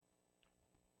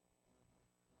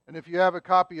And if you have a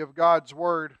copy of God's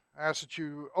Word, I ask that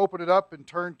you open it up and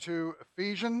turn to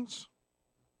Ephesians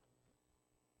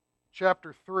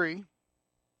chapter 3.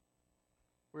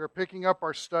 We are picking up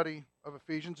our study of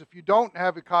Ephesians. If you don't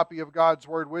have a copy of God's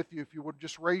Word with you, if you would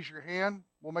just raise your hand,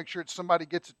 we'll make sure that somebody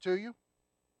gets it to you.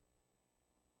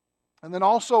 And then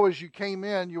also as you came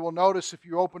in, you will notice if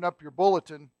you open up your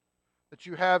bulletin that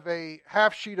you have a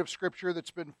half sheet of Scripture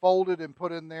that's been folded and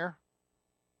put in there.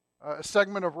 A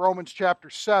segment of Romans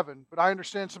chapter 7. But I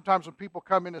understand sometimes when people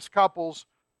come in as couples,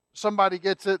 somebody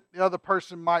gets it, the other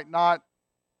person might not.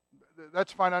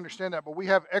 That's fine, I understand that. But we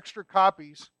have extra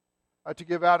copies to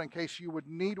give out in case you would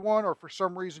need one or for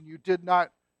some reason you did not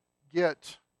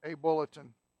get a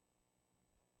bulletin.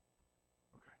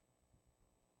 Okay.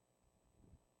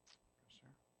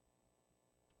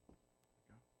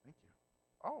 Thank you.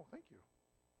 Oh, thank you.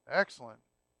 Excellent.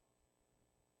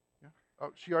 Oh,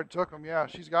 she already took them. Yeah,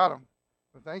 she's got them.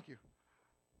 But thank you.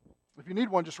 If you need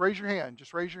one, just raise your hand.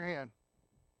 Just raise your hand.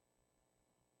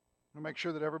 And make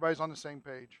sure that everybody's on the same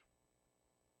page.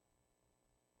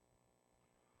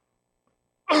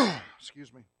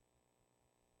 Excuse me.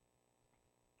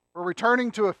 We're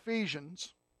returning to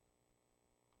Ephesians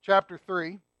chapter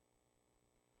 3.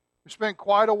 We spent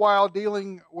quite a while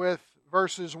dealing with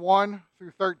verses 1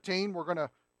 through 13. We're going to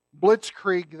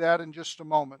blitzkrieg that in just a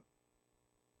moment.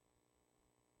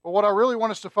 But what I really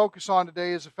want us to focus on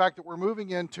today is the fact that we're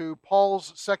moving into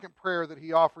Paul's second prayer that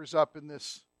he offers up in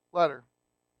this letter.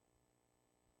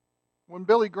 When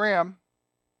Billy Graham,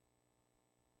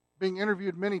 being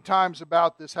interviewed many times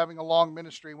about this, having a long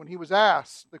ministry, when he was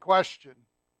asked the question,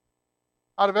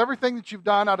 out of everything that you've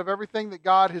done, out of everything that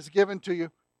God has given to you,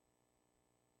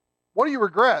 what do you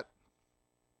regret?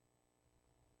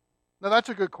 Now that's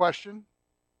a good question.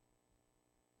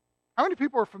 How many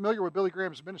people are familiar with Billy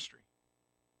Graham's ministry?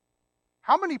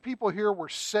 How many people here were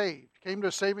saved, came to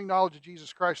a saving knowledge of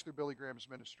Jesus Christ through Billy Graham's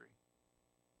ministry?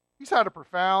 He's had a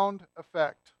profound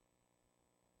effect.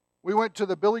 We went to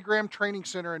the Billy Graham Training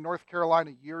Center in North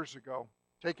Carolina years ago,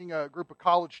 taking a group of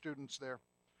college students there.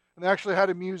 And they actually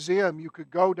had a museum you could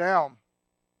go down.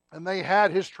 And they had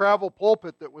his travel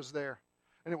pulpit that was there.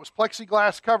 And it was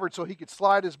plexiglass covered so he could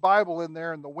slide his Bible in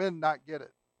there and the wind not get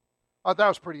it. I thought that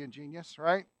was pretty ingenious,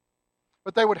 right?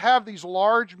 But they would have these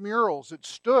large murals that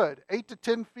stood 8 to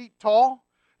 10 feet tall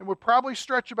and would probably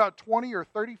stretch about 20 or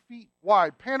 30 feet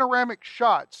wide. Panoramic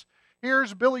shots.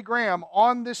 Here's Billy Graham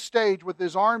on this stage with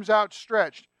his arms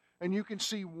outstretched, and you can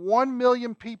see 1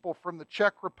 million people from the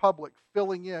Czech Republic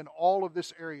filling in all of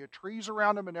this area. Trees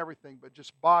around him and everything, but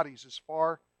just bodies as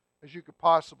far as you could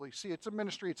possibly see. It's a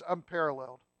ministry, it's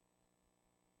unparalleled.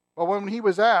 But when he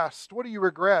was asked, what do you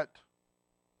regret?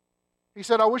 He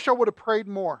said, I wish I would have prayed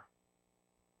more.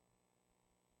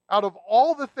 Out of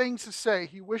all the things to say,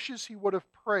 he wishes he would have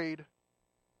prayed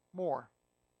more.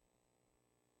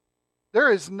 There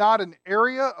is not an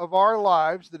area of our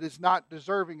lives that is not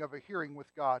deserving of a hearing with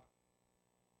God.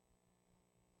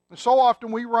 And so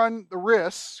often we run the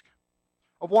risk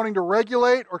of wanting to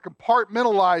regulate or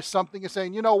compartmentalize something and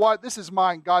saying, you know what, this is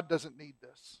mine, God doesn't need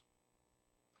this.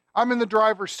 I'm in the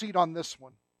driver's seat on this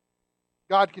one.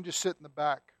 God can just sit in the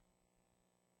back.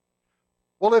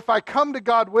 Well, if I come to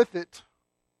God with it,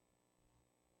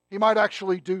 He might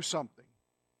actually do something.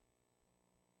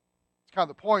 It's kind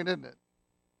of the point, isn't it?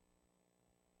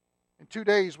 In 2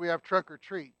 days, we have Trunk or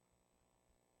Treat.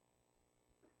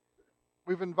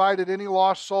 We've invited any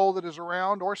lost soul that is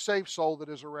around or saved soul that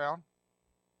is around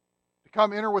to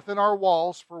come enter within our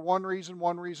walls for one reason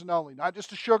only. Not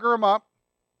just to sugar them up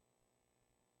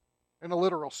in a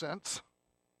literal sense,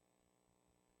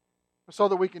 but so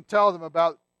that we can tell them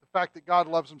about the fact that God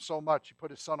loves them so much, He put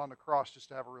His Son on the cross just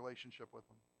to have a relationship with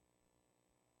them.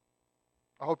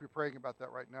 I hope you're praying about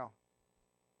that right now.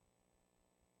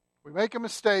 We make a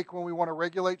mistake when we want to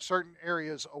regulate certain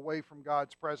areas away from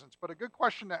God's presence. But a good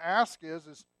question to ask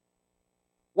is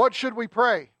what should we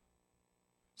pray?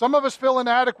 Some of us feel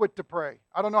inadequate to pray.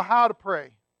 I don't know how to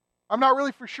pray. I'm not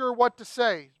really for sure what to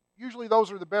say. Usually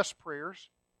those are the best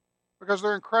prayers because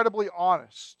they're incredibly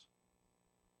honest.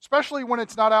 Especially when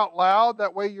it's not out loud.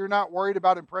 That way you're not worried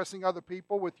about impressing other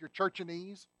people with your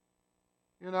churchanese.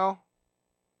 You know?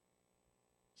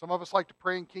 Some of us like to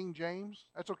pray in King James.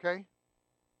 That's okay.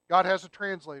 God has a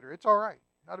translator. It's all right.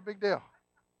 Not a big deal.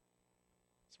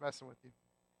 It's messing with you.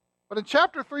 But in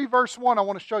chapter 3, verse 1, I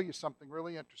want to show you something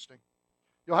really interesting.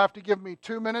 You'll have to give me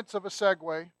 2 minutes of a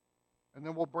segue, and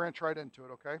then we'll branch right into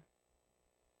it, okay?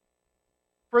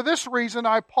 For this reason,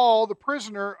 I, Paul, the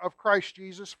prisoner of Christ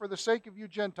Jesus, for the sake of you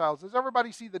Gentiles. Does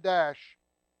everybody see the dash?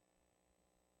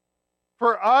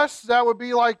 For us, that would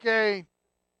be like a,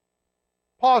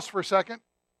 pause for a second.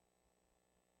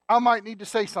 I might need to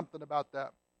say something about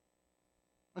that.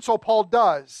 And so Paul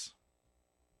does.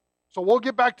 So we'll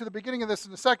get back to the beginning of this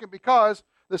in a second, because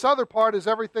this other part is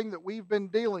everything that we've been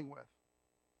dealing with.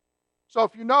 So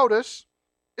if you notice,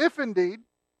 if indeed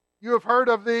you have heard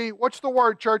of what's the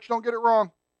word, church? Don't get it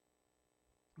wrong.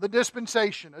 The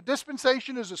dispensation. A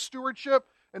dispensation is a stewardship,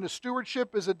 and a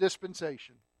stewardship is a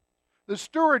dispensation. The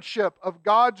stewardship of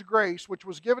God's grace, which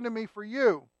was given to me for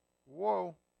you.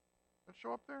 Whoa. Does that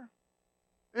show up there?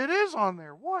 It is on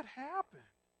there. What happened?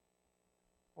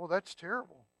 Oh, that's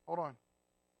terrible. Hold on.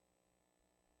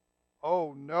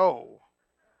 Oh, no.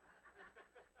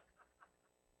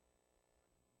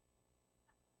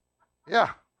 Yeah.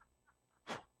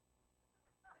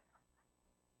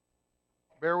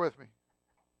 Bear with me.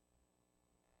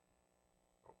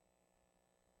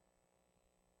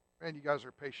 Man, you guys are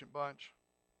a patient bunch.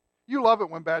 You love it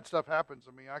when bad stuff happens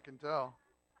to me, I can tell.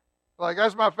 Like,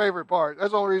 that's my favorite part.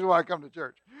 That's the only reason why I come to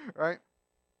church, right?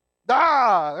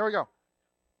 There we go.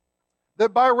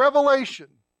 That by revelation,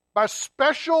 by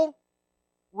special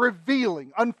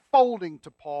revealing, unfolding to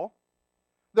Paul,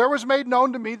 there was made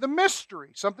known to me the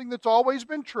mystery, something that's always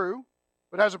been true,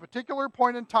 but has a particular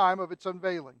point in time of its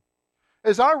unveiling.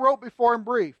 As I wrote before in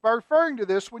brief, by referring to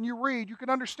this, when you read, you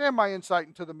can understand my insight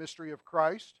into the mystery of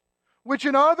Christ, which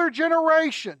in other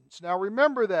generations, now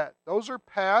remember that, those are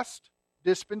past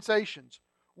dispensations,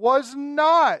 was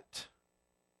not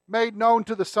made known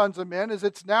to the sons of men, as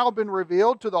it's now been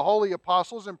revealed to the holy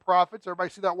apostles and prophets. Everybody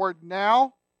see that word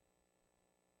now?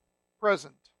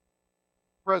 Presently.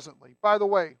 By the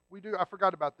way, I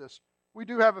forgot about this. We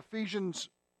do have Ephesians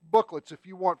booklets if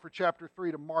you want for chapter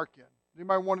 3 to mark in.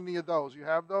 Anybody want any of those? You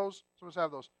have those? Some of us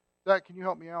have those. Zach, can you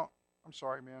help me out? I'm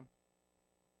sorry, man.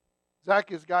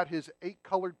 Zach has got his 8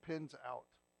 colored pens out.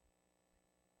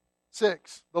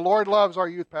 6. The Lord loves our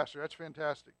youth pastor. That's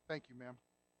fantastic. Thank you, ma'am.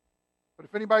 But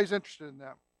if anybody's interested in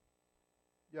that,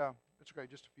 yeah, it's okay.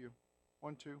 Just a few.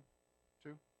 1, 2,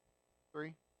 2,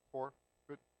 3, 4.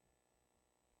 Good.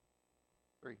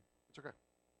 3. It's okay.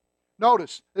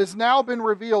 Notice, it has now been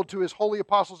revealed to his holy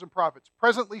apostles and prophets,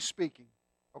 presently speaking.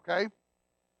 Okay?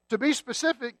 To be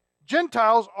specific,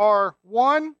 Gentiles are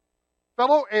 1,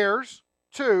 fellow heirs,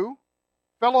 2,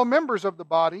 fellow members of the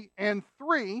body, and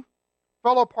 3,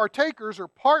 fellow partakers or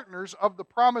partners of the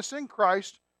promise in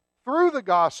Christ through the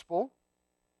gospel,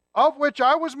 of which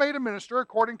I was made a minister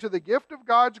according to the gift of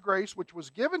God's grace, which was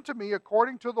given to me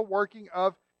according to the working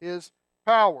of his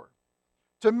power.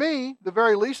 To me, the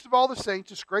very least of all the saints,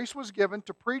 this grace was given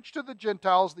to preach to the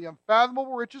Gentiles the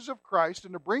unfathomable riches of Christ,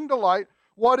 and to bring to light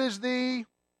what is the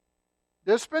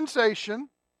dispensation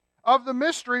of the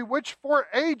mystery which for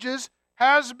ages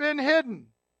has been hidden.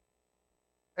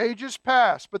 Ages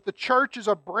past, but the church is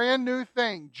a brand new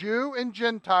thing, Jew and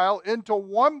Gentile into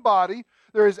one body.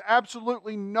 There is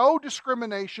absolutely no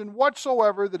discrimination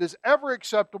whatsoever that is ever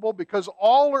acceptable, because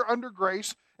all are under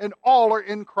grace and all are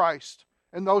in Christ.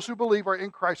 And those who believe are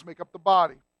in Christ make up the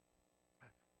body,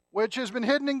 which has been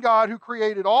hidden in God who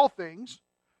created all things,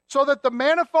 so that the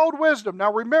manifold wisdom,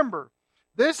 now remember,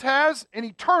 this has an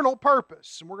eternal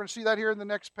purpose, and we're going to see that here in the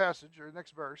next passage, or the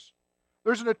next verse.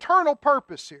 There's an eternal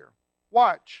purpose here.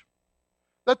 Watch.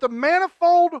 That the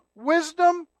manifold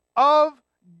wisdom of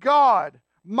God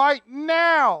might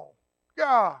now,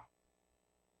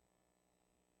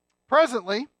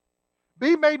 presently,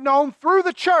 be made known through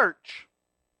the church,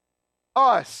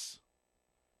 us,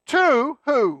 to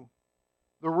who?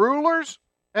 The rulers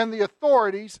and the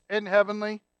authorities in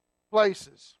heavenly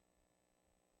places.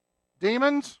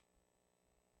 Demons,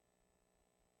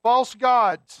 false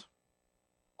gods,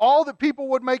 all that people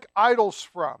would make idols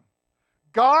from.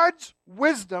 God's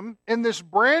wisdom in this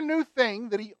brand new thing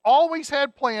that he always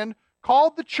had planned,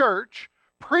 called the church,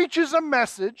 preaches a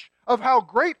message of how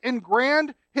great and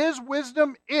grand his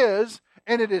wisdom is,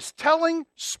 and it is telling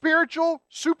spiritual,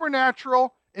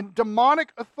 supernatural, and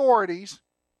demonic authorities,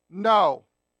 no,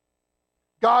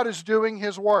 God is doing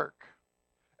his work.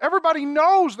 Everybody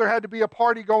knows there had to be a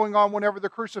party going on whenever the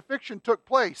crucifixion took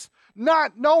place,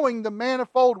 not knowing the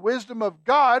manifold wisdom of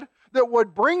God that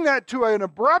would bring that to an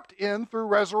abrupt end through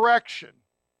resurrection.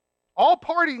 All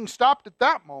partying stopped at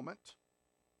that moment.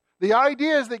 The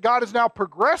idea is that God is now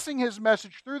progressing his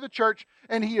message through the church,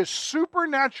 and he has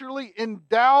supernaturally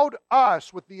endowed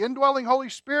us with the indwelling Holy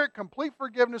Spirit, complete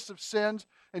forgiveness of sins,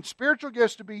 and spiritual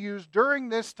gifts to be used during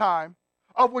this time,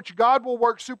 of which God will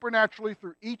work supernaturally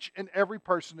through each and every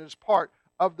person that is part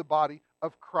of the body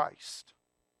of Christ.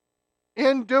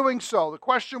 In doing so, the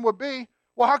question would be,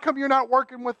 well, how come you're not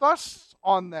working with us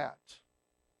on that?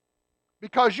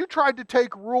 Because you tried to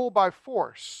take rule by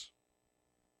force.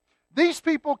 These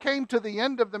people came to the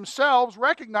end of themselves,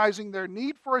 recognizing their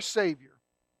need for a Savior,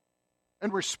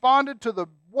 and responded to the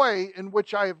way in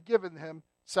which I have given him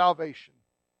salvation.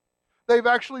 They've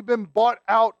actually been bought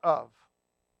out of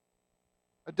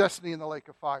a destiny in the lake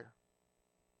of fire.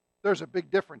 There's a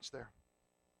big difference there.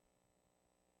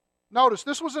 Notice,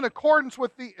 this was in accordance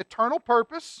with the eternal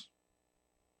purpose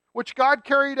which God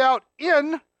carried out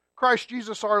in Christ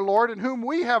Jesus our Lord, in whom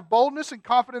we have boldness and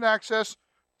confident access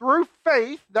through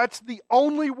faith. That's the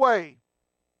only way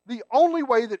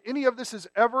that any of this is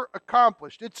ever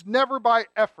accomplished. It's never by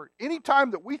effort.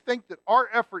 Anytime that we think that our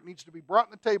effort needs to be brought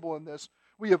on the table in this,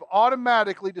 we have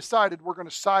automatically decided we're going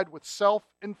to side with self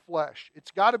and flesh.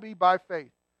 It's got to be by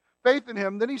faith. Faith in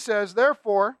him. Then he says,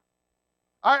 therefore,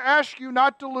 I ask you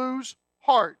not to lose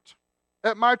heart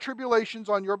at my tribulations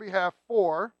on your behalf,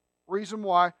 for, reason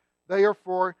why, they are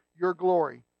for your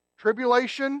glory.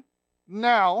 Tribulation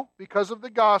now, because of the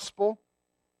gospel,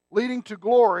 leading to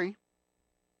glory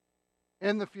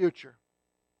in the future.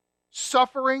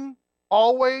 Suffering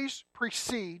always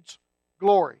precedes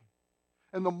glory.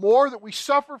 And the more that we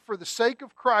suffer for the sake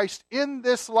of Christ in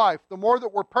this life, the more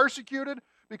that we're persecuted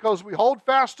because we hold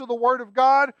fast to the Word of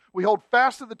God, we hold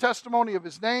fast to the testimony of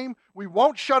His name, we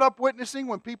won't shut up witnessing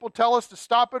when people tell us to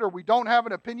stop it or we don't have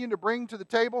an opinion to bring to the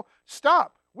table.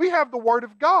 Stop. We have the Word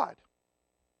of God.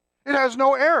 It has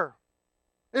no error.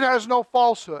 It has no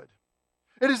falsehood.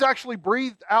 It is actually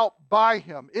breathed out by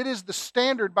Him. It is the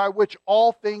standard by which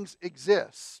all things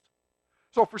exist.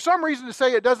 So for some reason to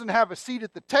say it doesn't have a seat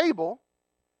at the table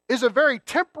is a very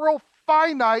temporal,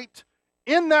 finite,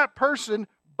 in that person,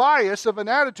 bias of an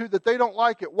attitude that they don't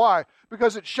like it. Why?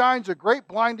 Because it shines a great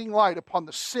blinding light upon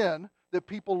the sin that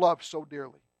people love so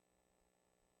dearly.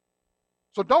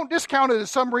 So don't discount it as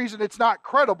some reason it's not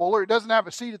credible or it doesn't have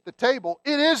a seat at the table.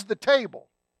 It is the table.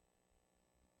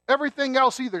 Everything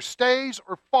else either stays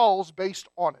or falls based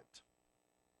on it.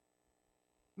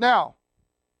 Now,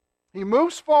 he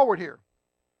moves forward here.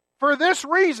 For this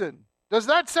reason, does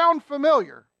that sound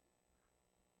familiar?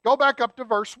 Go back up to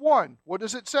verse 1. What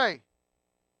does it say?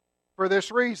 For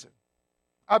this reason,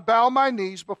 I bow my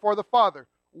knees before the Father.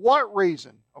 What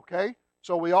reason? Okay,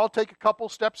 so we all take a couple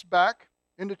steps back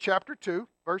into chapter 2,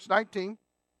 verse 19.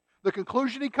 The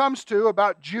conclusion he comes to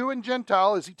about Jew and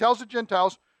Gentile is he tells the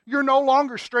Gentiles, you're no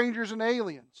longer strangers and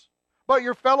aliens, but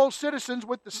you're fellow citizens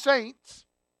with the saints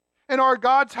and are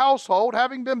God's household,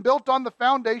 having been built on the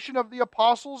foundation of the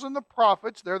apostles and the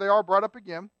prophets. There they are brought up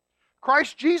again.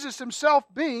 Christ Jesus himself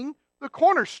being the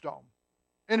cornerstone,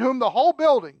 in whom the whole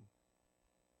building,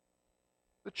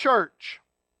 the church,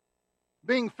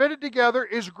 being fitted together,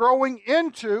 is growing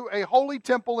into a holy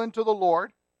temple into the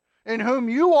Lord, in whom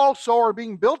you also are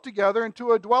being built together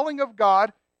into a dwelling of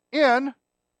God in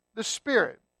the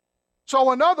Spirit.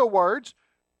 So in other words,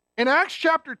 in Acts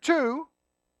chapter 2,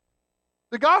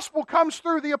 the gospel comes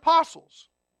through the apostles.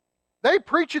 They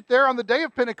preach it there on the day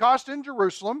of Pentecost in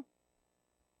Jerusalem.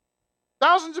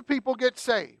 Thousands of people get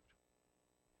saved.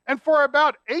 And for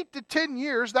about 8 to 10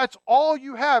 years, that's all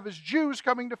you have is Jews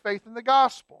coming to faith in the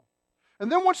gospel.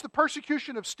 And then once the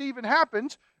persecution of Stephen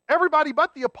happens, everybody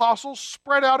but the apostles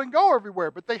spread out and go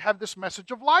everywhere. But they have this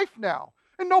message of life now.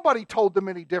 And nobody told them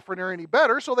any different or any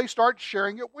better, so they start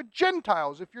sharing it with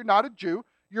Gentiles. If you're not a Jew,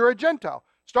 you're a Gentile.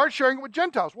 Start sharing it with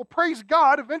Gentiles. Well, praise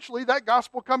God, eventually that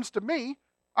gospel comes to me.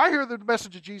 I hear the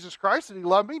message of Jesus Christ, that He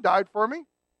loved me, died for me,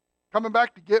 coming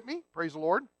back to get me. Praise the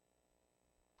Lord.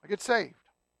 I get saved.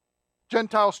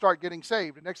 Gentiles start getting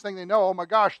saved. And next thing they know, oh my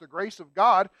gosh, the grace of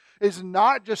God is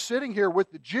not just sitting here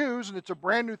with the Jews and it's a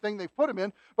brand new thing they've put them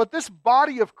in, but this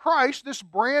body of Christ, this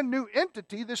brand new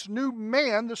entity, this new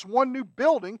man, this one new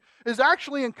building is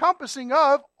actually encompassing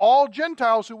of all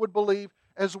Gentiles who would believe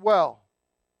as well.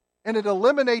 And it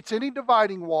eliminates any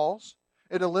dividing walls.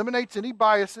 It eliminates any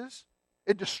biases.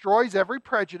 It destroys every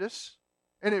prejudice.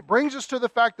 And it brings us to the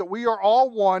fact that we are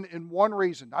all one in one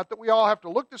reason. Not that we all have to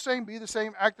look the same, be the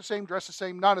same, act the same, dress the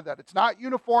same, none of that. It's not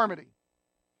uniformity.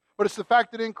 But it's the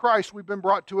fact that in Christ we've been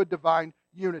brought to a divine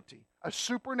unity, a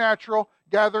supernatural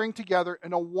gathering together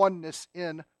and a oneness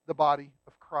in the body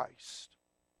of Christ.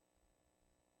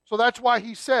 So that's why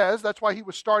he says, that's why he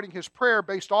was starting his prayer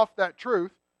based off that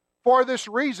truth. For this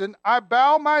reason, I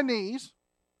bow my knees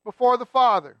before the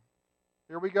Father.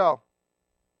 Here we go.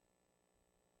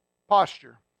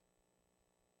 Posture.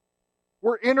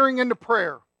 We're entering into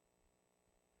prayer.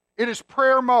 It is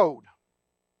prayer mode.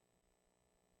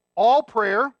 All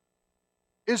prayer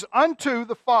is unto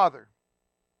the Father.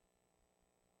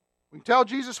 We can tell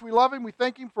Jesus we love Him, we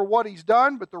thank Him for what He's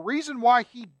done, but the reason why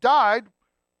He died,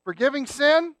 forgiving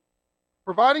sin,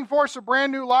 providing for us a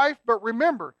brand new life, but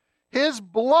remember, His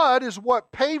blood is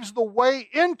what paves the way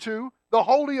into the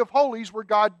Holy of Holies where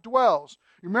God dwells.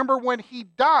 Remember when He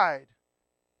died?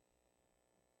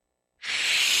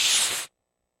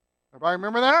 Everybody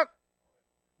remember that?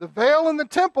 The veil in the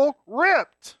temple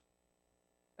ripped.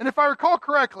 And if I recall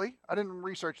correctly, I didn't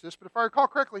research this, but if I recall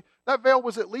correctly, that veil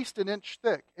was at least an inch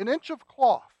thick. An inch of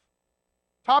cloth.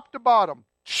 Top to bottom.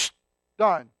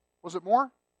 Done. Was it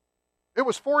more? It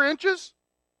was 4 inches?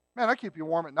 Man, that'll keep you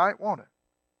warm at night, won't it?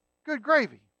 Good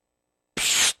gravy.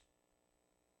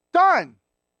 Done.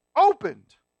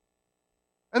 Opened.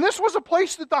 And this was a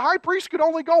place that the high priest could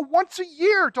only go once a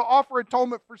year to offer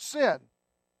atonement for sin.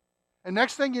 And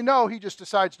next thing you know, he just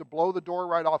decides to blow the door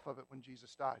right off of it when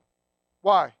Jesus died.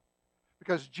 Why?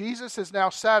 Because Jesus has now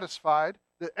satisfied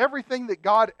that everything that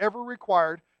God ever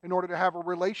required in order to have a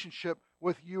relationship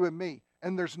with you and me.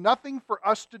 And there's nothing for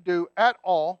us to do at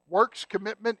all, works,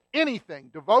 commitment, anything,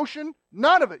 devotion,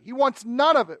 none of it. He wants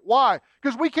none of it. Why?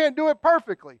 Because we can't do it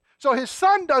perfectly. So His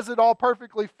Son does it all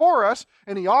perfectly for us,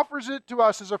 and He offers it to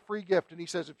us as a free gift. And He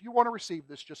says, if you want to receive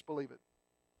this, just believe it.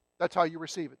 That's how you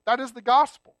receive it. That is the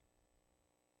gospel.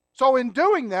 So in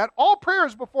doing that, all prayer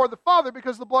is before the Father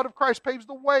because the blood of Christ paves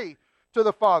the way to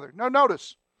the Father. Now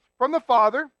notice, from the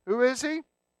Father, who is He?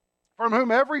 From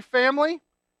whom every family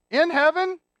in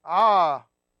heaven.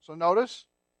 So notice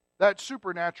that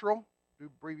supernatural, do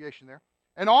abbreviation there.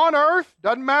 And on earth,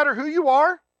 doesn't matter who you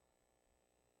are,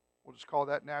 we'll just call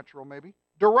that natural maybe,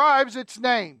 derives its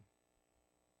name.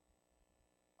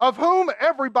 Of whom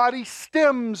everybody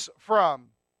stems from.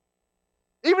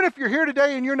 Even if you're here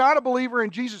today and you're not a believer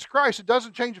in Jesus Christ, it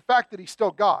doesn't change the fact that He's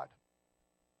still God.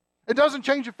 It doesn't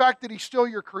change the fact that He's still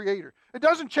your Creator. It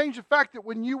doesn't change the fact that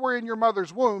when you were in your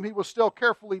mother's womb, He was still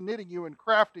carefully knitting you and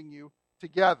crafting you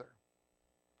together.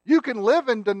 You can live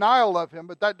in denial of Him,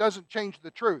 but that doesn't change the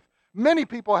truth. Many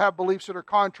people have beliefs that are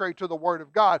contrary to the Word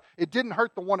of God. It didn't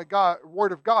hurt the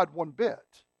Word of God one bit.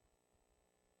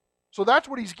 So that's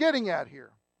what he's getting at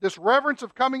here. This reverence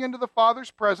of coming into the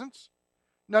Father's presence.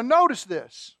 Now notice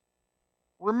this.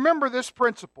 Remember this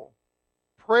principle.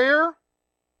 Prayer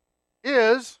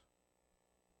is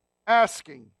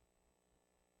asking.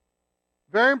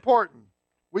 Very important.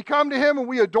 We come to Him and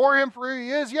we adore Him for who He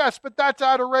is, yes, but that's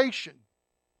adoration.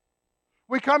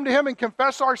 We come to Him and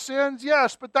confess our sins,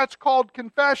 yes, but that's called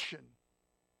confession.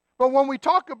 But when we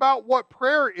talk about what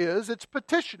prayer is, it's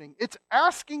petitioning. It's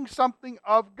asking something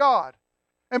of God.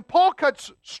 And Paul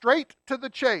cuts straight to the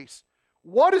chase.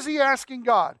 What is he asking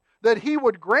God? That He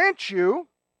would grant you,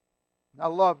 I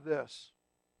love this,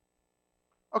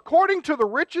 according to the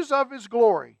riches of His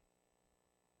glory.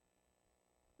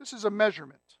 This is a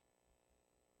measurement.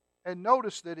 And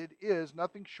notice that it is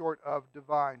nothing short of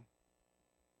divine.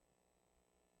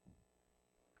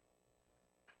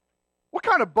 What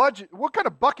kind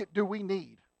of bucket do we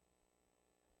need?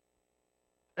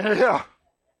 Yeah,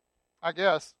 I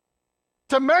guess.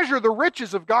 To measure the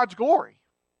riches of God's glory.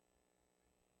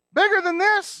 Bigger than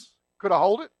this? Could I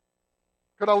hold it?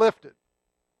 Could I lift it?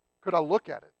 Could I look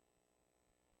at it?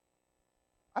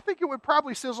 I think it would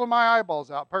probably sizzle my eyeballs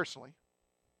out personally.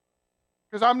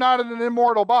 Because I'm not in an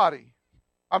immortal body.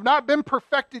 I've not been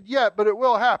perfected yet, but it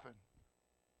will happen.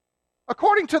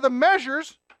 According to the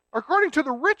measures, according to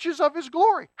the riches of His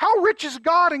glory. How rich is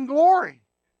God in glory?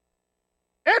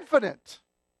 Infinite.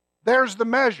 There's the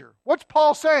measure. What's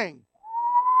Paul saying?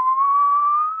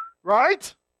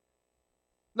 Right?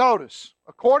 Notice,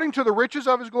 according to the riches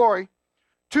of His glory,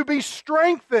 to be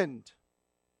strengthened.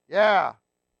 Yeah.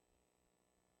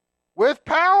 With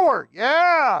power.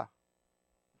 Yeah.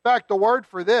 In fact, the word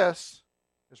for this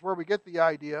is where we get the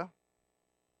idea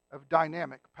of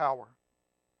dynamic power.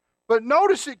 But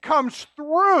notice it comes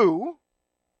through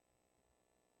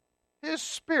His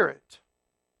Spirit.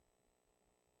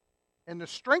 And the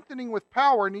strengthening with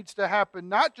power needs to happen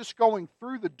not just going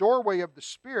through the doorway of the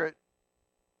Spirit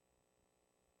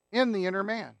in the inner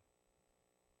man.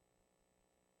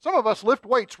 Some of us lift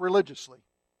weights religiously.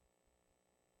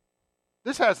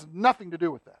 This has nothing to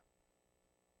do with that.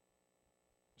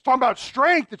 It's talking about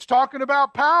strength. It's talking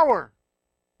about power.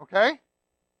 Okay?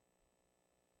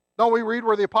 Don't we read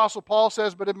where the Apostle Paul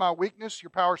says, but in my weakness, your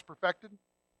power is perfected?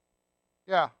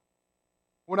 Yeah.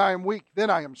 When I am weak, then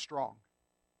I am strong.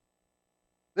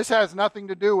 This has nothing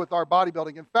to do with our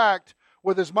bodybuilding. In fact,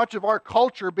 with as much of our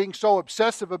culture being so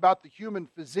obsessive about the human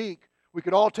physique, we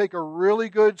could all take a really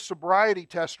good sobriety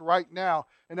test right now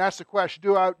and ask the question,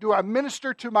 do I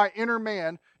minister to my inner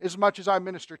man as much as I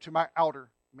minister to my outer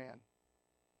man?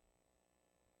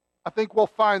 I think we'll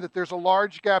find that there's a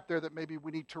large gap there that maybe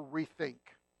we need to rethink.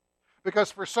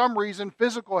 Because for some reason,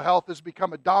 physical health has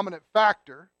become a dominant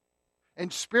factor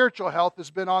and spiritual health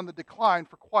has been on the decline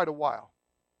for quite a while.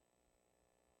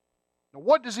 Now,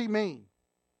 what does he mean?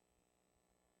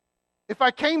 If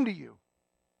I came to you,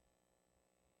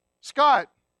 Scott,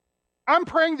 I'm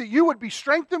praying that you would be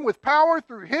strengthened with power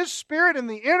through His Spirit in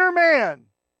the inner man.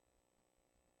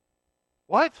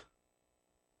 What?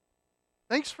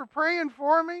 Thanks for praying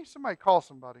for me? Somebody call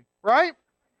somebody, right?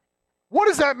 What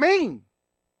does that mean?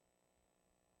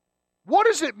 What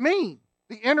does it mean,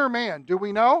 the inner man? Do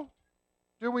we know?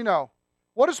 Do we know?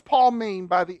 What does Paul mean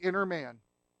by the inner man?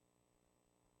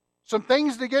 Some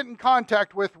things to get in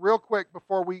contact with real quick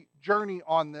before we journey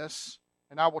on this,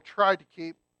 and I will try to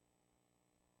keep.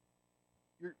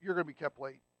 You're going to be kept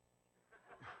late.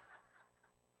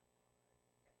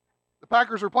 The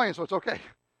Packers are playing, so it's okay.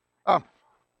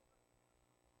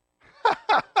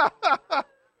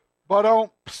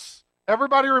 But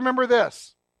everybody remember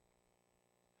this.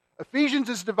 Ephesians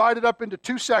is divided up into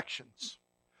two sections.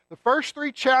 The first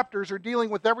 3 chapters are dealing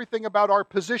with everything about our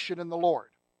position in the Lord.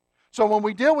 So when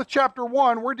we deal with chapter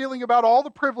 1, we're dealing about all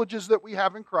the privileges that we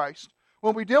have in Christ.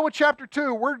 When we deal with chapter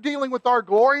 2, we're dealing with our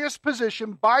glorious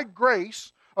position by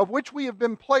grace, of which we have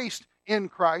been placed in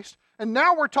Christ. And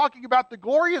now we're talking about the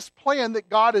glorious plan that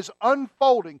God is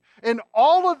unfolding. And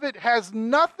all of it has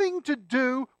nothing to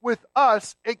do with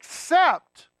us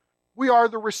except we are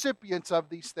the recipients of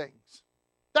these things.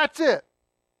 That's it.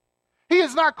 He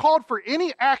has not called for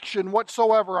any action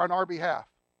whatsoever on our behalf.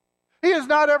 He has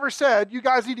not ever said, you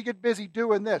guys need to get busy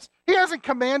doing this. He hasn't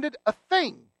commanded a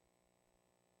thing.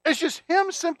 It's just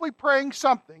Him simply praying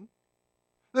something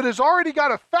that has already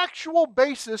got a factual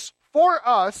basis for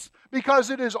us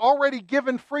because it is already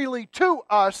given freely to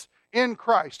us in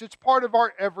Christ. It's part of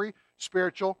our every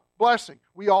spiritual blessing.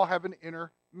 We all have an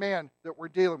inner man that we're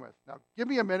dealing with. Now, give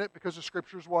me a minute because the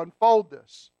Scriptures will unfold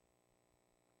this.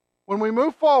 When we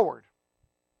move forward,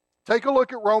 take a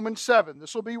look at Romans 7.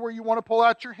 This will be where you want to pull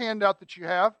out your handout that you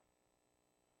have.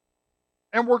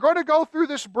 And we're going to go through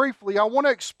this briefly. I want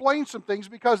to explain some things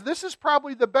because this is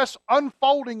probably the best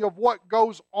unfolding of what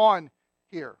goes on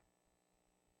here.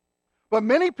 But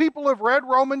many people have read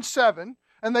Romans 7,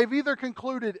 and they've either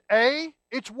concluded, A,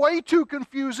 it's way too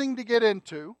confusing to get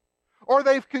into, or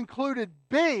they've concluded,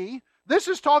 B, this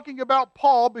is talking about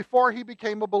Paul before he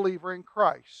became a believer in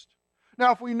Christ.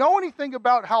 Now, if we know anything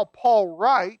about how Paul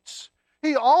writes,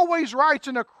 he always writes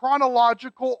in a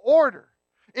chronological order.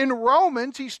 In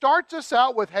Romans, he starts us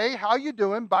out with, hey, how you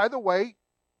doing? By the way,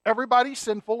 everybody's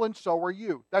sinful and so are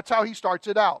you. That's how he starts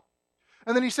it out.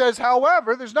 And then he says,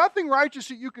 however, there's nothing righteous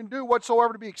that you can do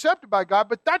whatsoever to be accepted by God,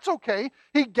 but that's okay.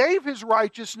 He gave His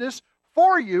righteousness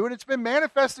for you, and it's been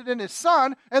manifested in His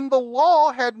Son, and the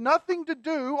law had nothing to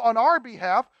do on our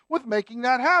behalf with making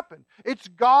that happen. It's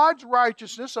God's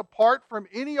righteousness apart from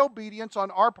any obedience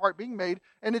on our part being made,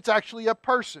 and it's actually a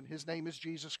person. His name is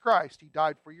Jesus Christ. He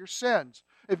died for your sins.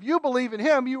 If you believe in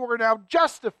Him, you are now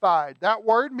justified. That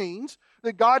word means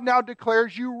that God now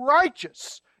declares you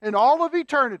righteous in all of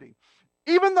eternity.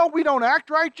 Even though we don't act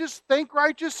righteous, think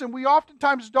righteous, and we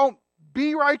oftentimes don't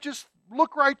be righteous,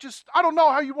 look righteous, I don't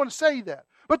know how you want to say that.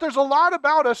 But there's a lot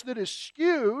about us that is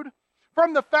skewed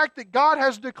from the fact that God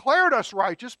has declared us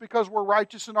righteous because we're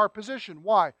righteous in our position.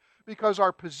 Why? Because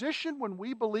our position when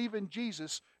we believe in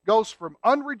Jesus goes from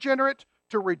unregenerate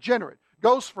to regenerate.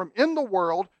 Goes from in the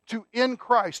world to in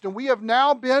Christ. And we have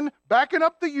now been backing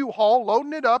up the U-Haul,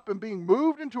 loading it up, and being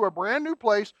moved into a brand new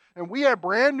place, and we have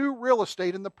brand new real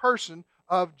estate in the person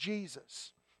of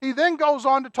Jesus. He then goes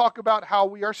on to talk about how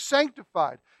we are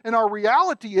sanctified. And our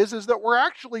reality is that we're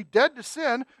actually dead to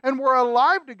sin, and we're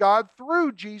alive to God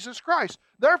through Jesus Christ.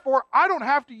 Therefore, I don't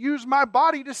have to use my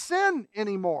body to sin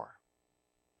anymore.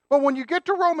 But when you get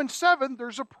to Romans 7,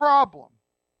 there's a problem.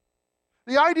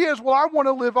 The idea is, well, I want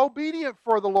to live obedient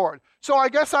for the Lord. So I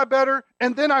guess I better,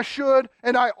 and then I should,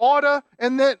 and I oughta,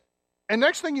 and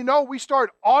next thing you know, we start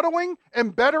autoing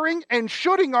and bettering and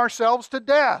shoulding ourselves to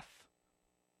death.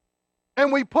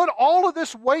 And we put all of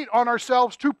this weight on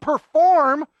ourselves to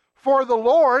perform for the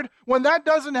Lord when that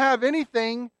doesn't have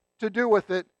anything to do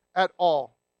with it at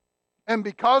all. And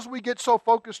because we get so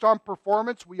focused on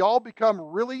performance, we all become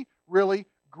really, really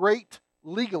great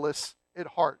legalists at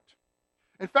heart.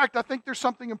 In fact, I think there's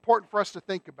something important for us to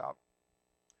think about.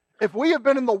 If we have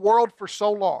been in the world for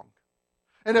so long,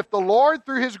 and if the Lord,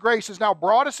 through His grace, has now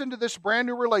brought us into this brand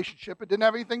new relationship, it didn't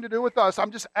have anything to do with us. I'm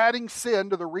just adding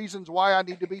sin to the reasons why I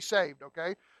need to be saved,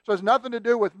 okay? So it has nothing to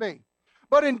do with me.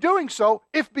 But in doing so,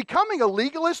 if becoming a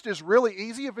legalist is really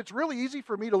easy, if it's really easy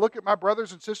for me to look at my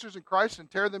brothers and sisters in Christ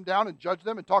and tear them down and judge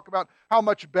them and talk about how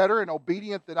much better and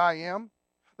obedient that I am,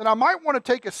 then I might want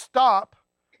to take a stop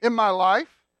in my life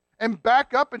and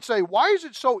back up and say, why is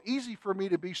it so easy for me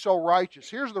to be so righteous?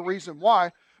 Here's the reason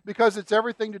why. Because it's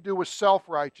everything to do with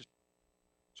self-righteousness.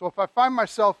 So if I find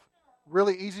myself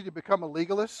really easy to become a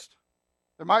legalist,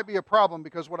 there might be a problem,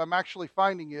 because what I'm actually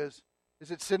finding is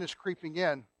that sin is creeping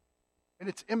in and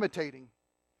it's imitating.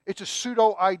 It's a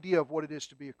pseudo idea of what it is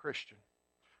to be a Christian.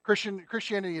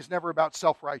 Christianity is never about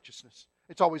self-righteousness.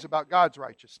 It's always about God's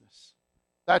righteousness.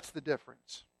 That's the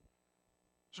difference.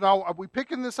 So now, are we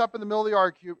picking this up in the middle of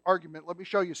the argument? Let me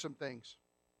show you some things.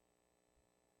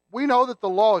 We know that the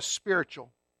law is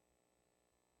spiritual.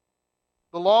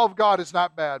 The law of God is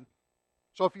not bad.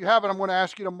 So if you haven't, I'm going to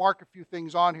ask you to mark a few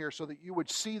things on here so that you would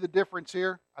see the difference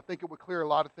here. I think it would clear a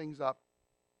lot of things up.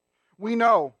 We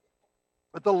know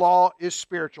that the law is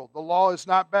spiritual. The law is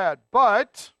not bad.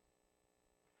 But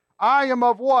I am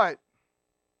of what?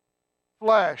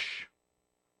 Flesh.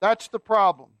 That's the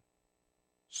problem.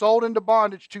 Sold into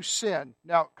bondage to sin.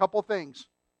 Now, a couple things.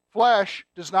 Flesh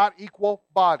does not equal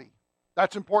body.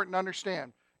 That's important to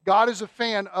understand. God is a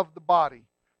fan of the body.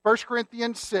 1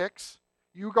 Corinthians 6,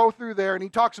 you go through there and he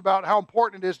talks about how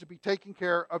important it is to be taking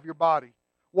care of your body.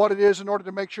 What it is in order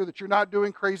to make sure that you're not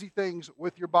doing crazy things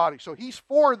with your body. So he's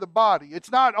for the body.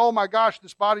 It's not, oh my gosh,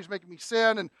 this body's making me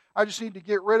sin and I just need to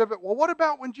get rid of it. Well, what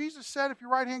about when Jesus said, if your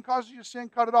right hand causes you to sin,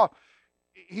 cut it off?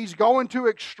 He's going to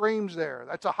extremes there.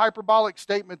 That's a hyperbolic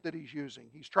statement that he's using.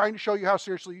 He's trying to show you how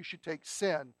seriously you should take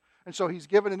sin. And so he's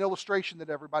given an illustration that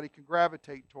everybody can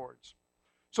gravitate towards.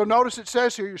 So notice it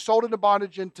says here, you're sold into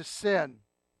bondage into sin.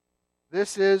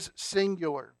 This is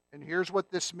singular. And here's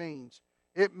what this means.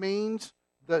 It means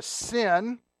the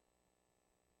sin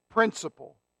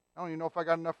principle. I don't even know if I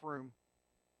got enough room.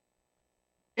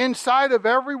 Inside of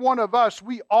every one of us,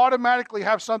 we automatically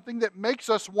have something that makes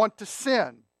us want to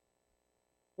sin.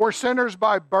 We're sinners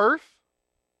by birth.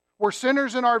 We're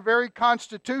sinners in our very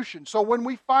constitution. So when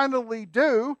we finally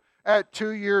do, at 2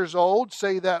 years old,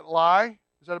 say that lie.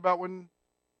 Is that about when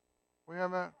we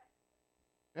have that?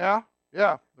 Yeah?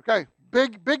 Yeah. Okay.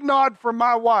 Big nod from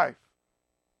my wife.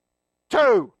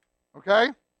 2. Okay?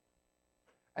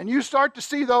 And you start to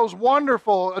see those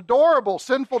wonderful, adorable,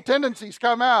 sinful tendencies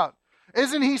come out.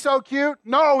 Isn't he so cute?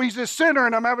 No, he's a sinner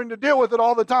and I'm having to deal with it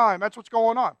all the time. That's what's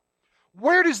going on.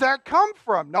 Where does that come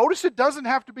from? Notice it doesn't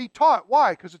have to be taught.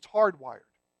 Why? Because it's hardwired.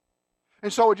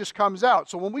 And so it just comes out.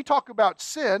 So when we talk about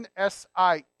sin,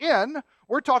 S-I-N,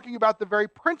 we're talking about the very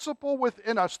principle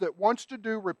within us that wants to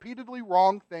do repeatedly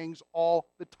wrong things all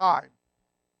the time.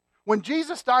 When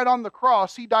Jesus died on the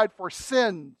cross, he died for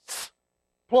sins,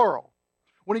 plural.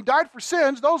 When he died for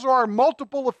sins, those are our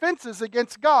multiple offenses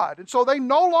against God. And so they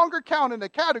no longer count in a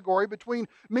category between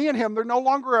me and him. They're no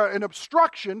longer an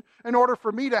obstruction in order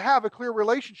for me to have a clear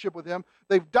relationship with him.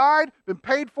 They've died, been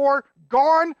paid for,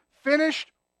 gone,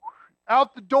 finished,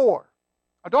 out the door.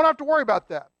 I don't have to worry about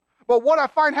that. But what I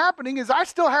find happening is I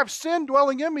still have sin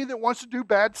dwelling in me that wants to do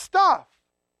bad stuff.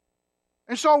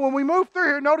 And so when we move through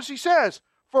here, notice he says,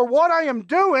 for what I am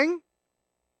doing,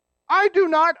 I do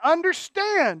not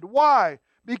understand. Why?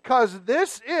 Because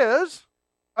this is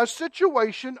a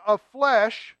situation of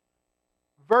flesh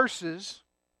versus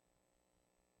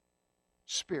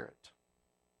spirit.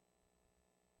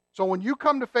 So when you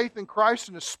come to faith in Christ,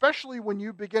 and especially when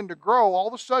you begin to grow, all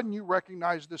of a sudden you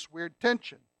recognize this weird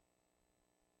tension.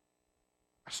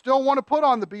 I still want to put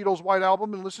on the Beatles' White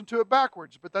Album and listen to it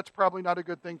backwards, but that's probably not a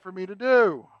good thing for me to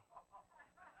do.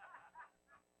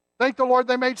 Thank the Lord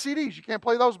they made CDs. You can't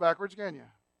play those backwards, can you?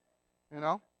 You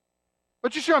know?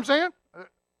 But you see what I'm saying? There's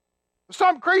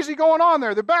something crazy going on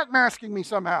there. They're backmasking me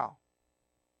somehow.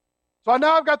 So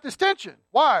now I've got this tension.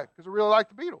 Why? Because I really like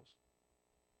the Beatles.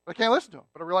 I can't listen to them,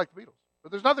 but I really like the Beatles.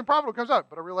 But there's nothing profitable comes out,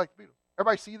 but I really like the Beatles.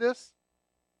 Everybody see this?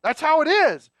 That's how it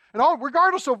is. And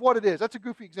regardless of what it is, that's a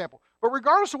goofy example. But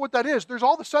regardless of what that is, there's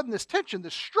all of a sudden this tension,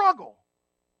 this struggle.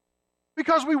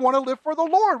 Because we want to live for the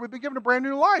Lord. We've been given a brand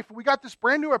new life. We got this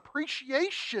brand new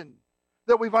appreciation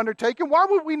that we've undertaken. Why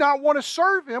would we not want to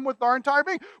serve him with our entire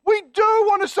being? We do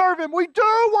want to serve him. We do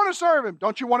want to serve him.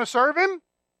 Don't you want to serve him?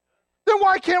 Then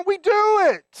why can't we do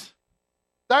it?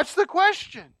 That's the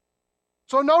question.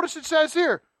 So notice it says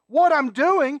here, what I'm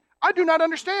doing, I do not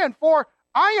understand, for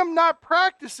I am not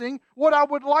practicing what I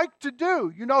would like to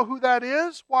do. You know who that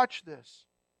is? Watch this.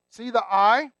 See the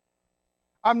I?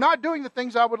 I'm not doing the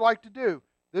things I would like to do.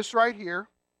 This right here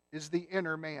is the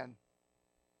inner man.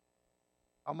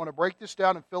 I'm going to break this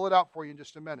down and fill it out for you in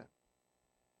just a minute.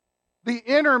 The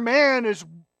inner man is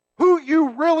who you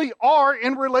really are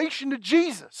in relation to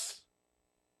Jesus.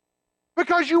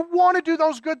 Because you want to do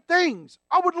those good things.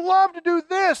 I would love to do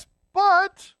this,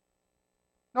 but,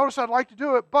 notice I'd like to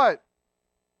do it, but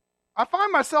I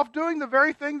find myself doing the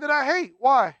very thing that I hate.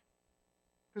 Why?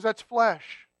 because that's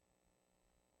flesh.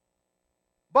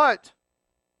 But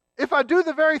if I do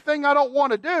the very thing I don't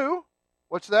want to do,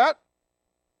 what's that?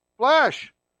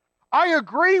 Flesh. I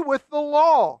agree with the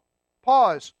law.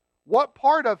 Pause. What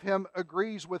part of him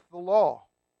agrees with the law?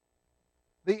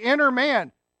 The inner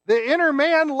man. The inner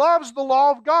man loves the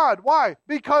law of God. Why?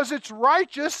 Because it's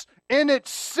righteous and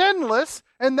it's sinless,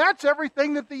 and that's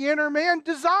everything that the inner man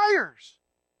desires.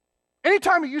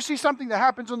 Anytime you see something that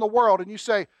happens in the world and you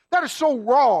say, that is so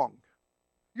wrong,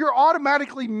 you're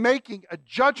automatically making a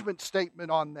judgment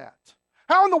statement on that.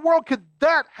 How in the world could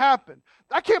that happen?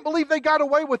 I can't believe they got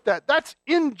away with that. That's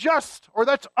unjust, or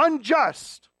that's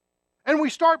unjust. And we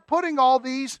start putting all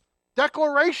these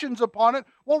declarations upon it.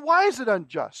 Well, why is it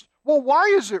unjust? Well, why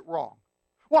is it wrong?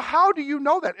 Well, how do you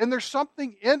know that? And there's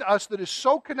something in us that is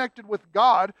so connected with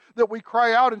God that we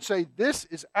cry out and say, this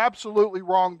is absolutely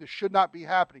wrong. This should not be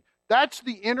happening. That's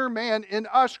the inner man in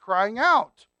us crying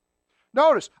out.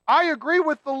 Notice, I agree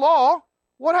with the law.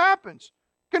 What happens?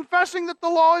 Confessing that the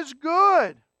law is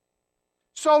good.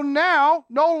 So now,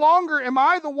 no longer am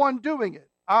I the one doing it.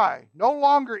 No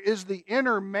longer is the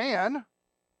inner man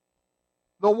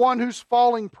the one who's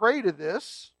falling prey to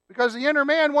this, because the inner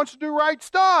man wants to do right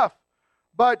stuff.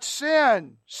 But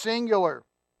sin, singular,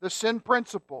 the sin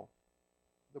principle,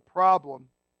 the problem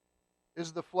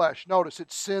is the flesh. Notice,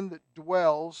 it's sin that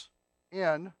dwells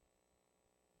in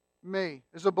me.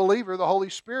 As a believer, the Holy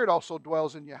Spirit also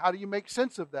dwells in you. How do you make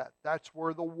sense of that? That's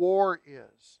where the war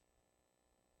is.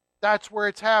 That's where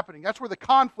it's happening. That's where the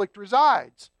conflict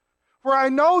resides. For I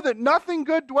know that nothing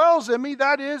good dwells in me,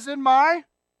 that is, in my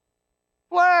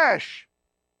flesh.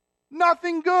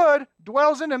 Nothing good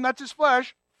dwells in him, that's his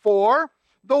flesh. For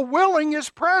the willing is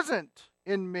present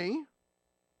in me.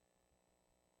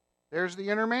 There's the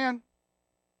inner man.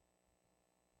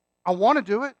 I want to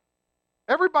do it.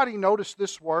 Everybody notice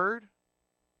this word,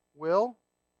 will?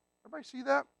 Everybody see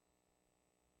that?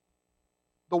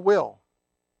 The will.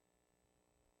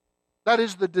 That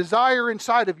is the desire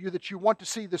inside of you that you want to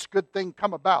see this good thing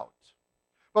come about.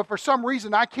 But for some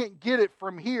reason, I can't get it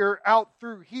from here, out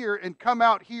through here, and come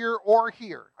out here or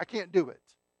here. I can't do it.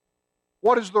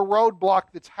 What is the roadblock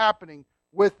that's happening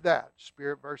with that?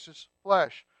 Spirit versus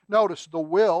flesh. Notice, the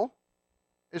will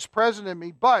is present in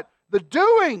me, but the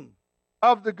doing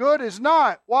of the good is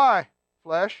not. Why?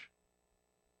 Flesh.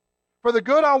 For the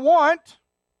good I want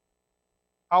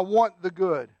the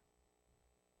good.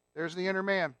 There's the inner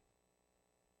man.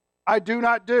 I do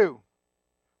not do,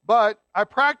 but I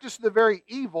practice the very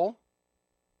evil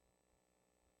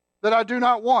that I do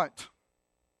not want.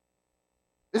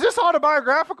 Is this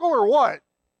autobiographical or what?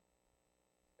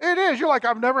 It is. You're like,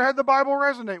 I've never had the Bible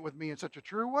resonate with me in such a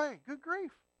true way. Good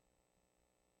grief.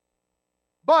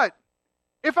 But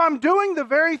if I'm doing the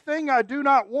very thing I do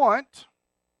not want,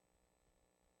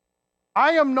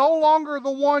 I am no longer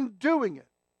the one doing it.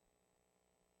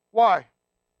 Why?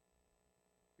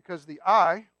 Because the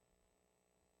I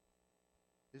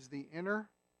is the inner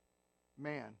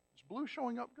man. Is Blue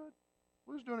showing up good?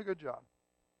 Blue's doing a good job.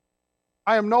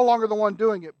 I am no longer the one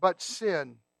doing it, but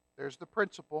sin. There's the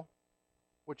principle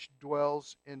which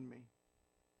dwells in me.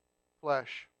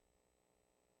 Flesh.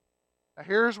 Now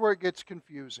here's where it gets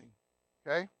confusing.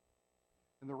 Okay?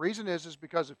 And the reason is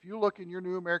because if you look in your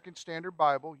New American Standard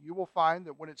Bible, you will find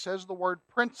that when it says the word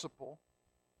principle,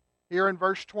 here in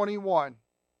verse 21,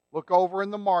 look over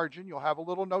in the margin, you'll have a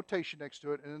little notation next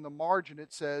to it, and in the margin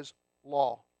it says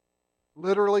law.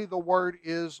 Literally the word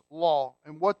is law.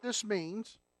 And what this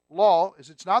means, law, is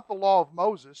it's not the law of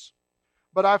Moses,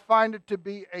 but I find it to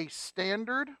be a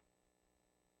standard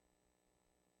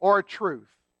or a truth.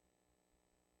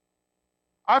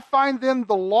 I find then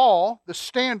the law, the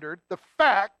standard, the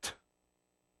fact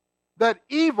that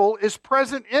evil is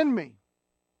present in me.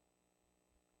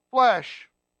 Flesh.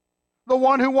 The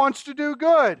one who wants to do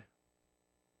good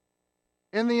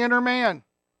in the inner man.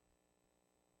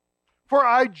 For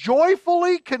I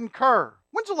joyfully concur.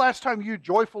 When's the last time you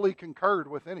joyfully concurred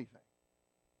with anything?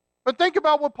 But think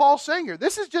about what Paul's saying here.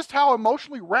 This is just how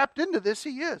emotionally wrapped into this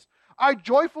he is. I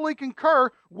joyfully concur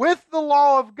with the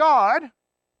law of God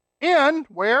in,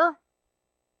 where?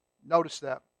 Notice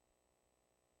that.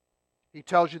 He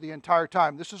tells you the entire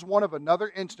time. This is one of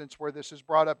another instance where this is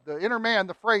brought up. The inner man,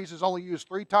 the phrase is only used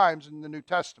 3 times in the New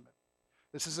Testament.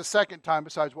 This is the second time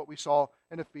besides what we saw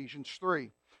in Ephesians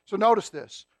 3. So notice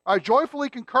this. I joyfully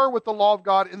concur with the law of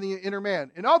God in the inner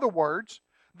man. In other words,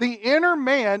 the inner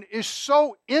man is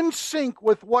so in sync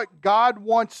with what God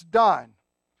wants done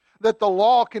that the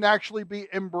law can actually be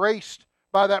embraced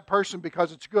by that person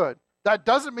because it's good. That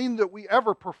doesn't mean that we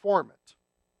ever perform it.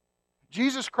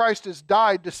 Jesus Christ has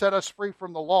died to set us free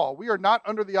from the law. We are not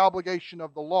under the obligation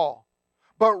of the law.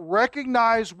 but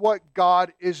recognize what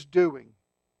God is doing.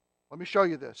 Let me show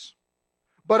you this.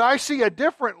 But I see a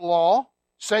different law,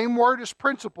 same word as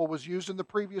principle was used in the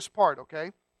previous part,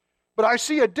 okay? But I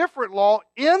see a different law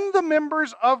in the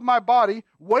members of my body,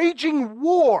 waging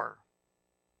war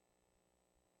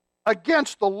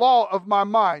against the law of my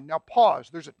mind. Now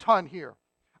pause, there's a ton here.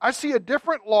 I see a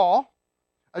different law,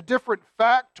 a different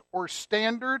fact or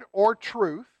standard or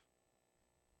truth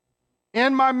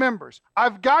in my members.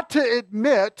 I've got to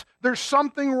admit there's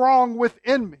something wrong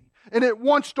within me, and it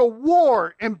wants to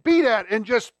war and beat at and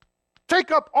just take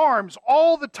up arms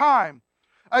all the time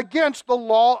against the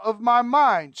law of my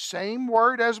mind. Same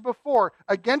word as before,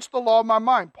 against the law of my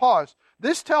mind. Pause.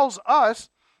 This tells us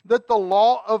that the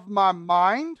law of my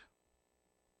mind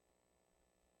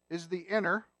is the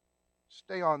inner,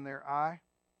 stay on there,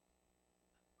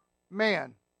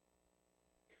 man.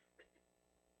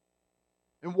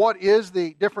 And what is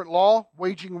the different law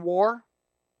waging war?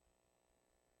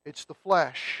 It's the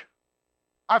flesh.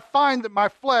 I find that my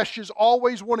flesh is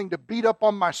always wanting to beat up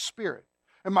on my spirit.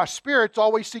 And my spirit's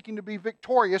always seeking to be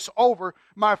victorious over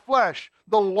my flesh.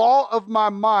 The law of my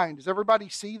mind. Does everybody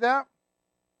see that?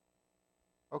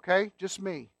 Okay, just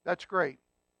me. That's great.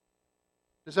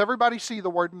 Does everybody see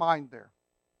the word mind there?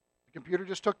 The computer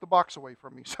just took the box away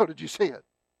from me, so did you see it?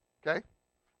 Okay.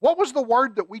 What was the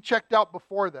word that we checked out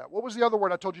before that? What was the other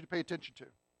word I told you to pay attention to?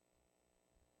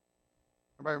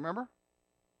 Everybody remember?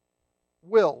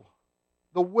 Will.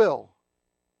 The will.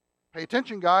 Pay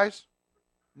attention, guys.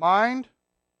 Mind,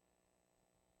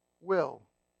 will.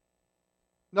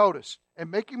 Notice,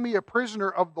 and making me a prisoner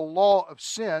of the law of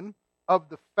sin, of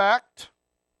the fact,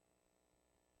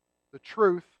 the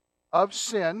truth of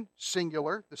sin,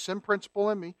 singular, the sin principle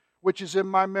in me, which is in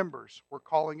my members. We're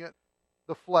calling it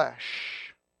the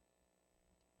flesh.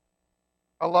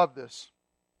 I love this.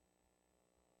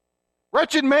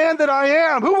 Wretched man that I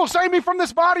am, who will save me from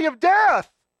this body of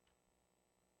death?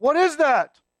 What is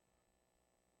that?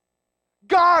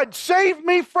 God, save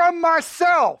me from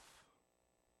myself.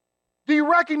 Do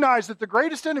you recognize that the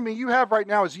greatest enemy you have right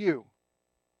now is you?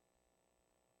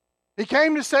 He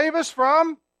came to save us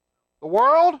from the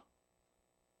world,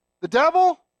 the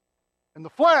devil, and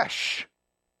the flesh.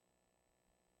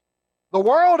 The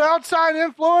world, outside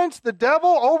influence, the devil,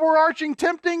 overarching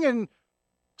tempting and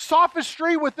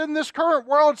sophistry within this current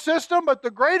world system, but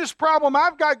the greatest problem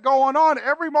I've got going on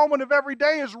every moment of every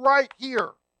day is right here.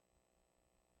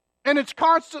 And it's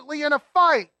constantly in a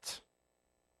fight.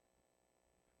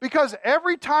 Because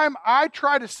every time I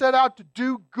try to set out to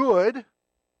do good,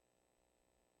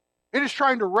 it is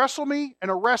trying to wrestle me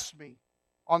and arrest me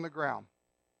on the ground.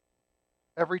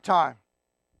 Every time.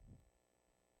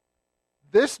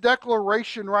 This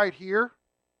declaration right here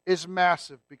is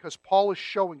massive because Paul is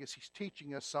showing us, he's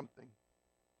teaching us something.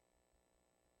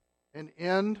 An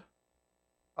end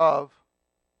of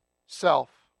self.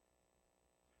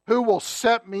 Who will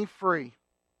set me free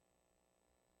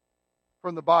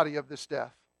from the body of this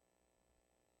death?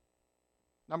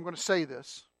 Now I'm going to say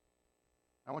this.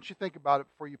 I want you to think about it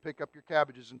before you pick up your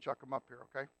cabbages and chuck them up here,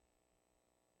 okay?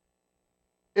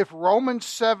 If Romans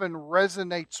 7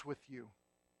 resonates with you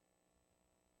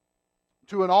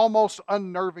to an almost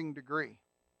unnerving degree,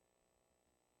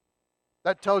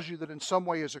 that tells you that in some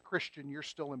way as a Christian, you're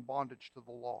still in bondage to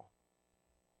the law.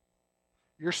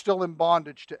 You're still in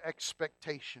bondage to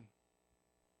expectation.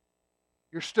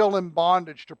 You're still in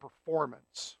bondage to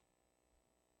performance.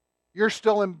 You're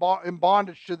still in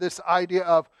bondage to this idea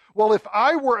of, well, if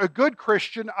I were a good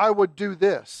Christian, I would do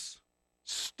this.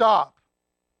 Stop.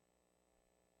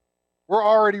 We're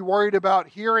already worried about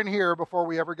here and here before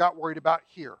we ever got worried about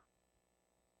here.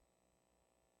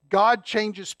 God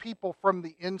changes people from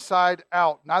the inside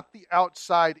out, not the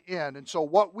outside in. And so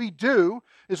what we do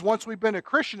is once we've been a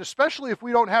Christian, especially if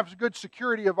we don't have good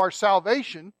security of our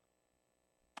salvation,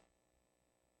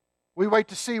 we wait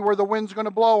to see where the wind's going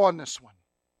to blow on this one.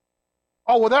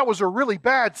 Oh, well, that was a really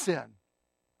bad sin.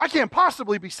 I can't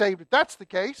possibly be saved if that's the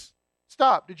case.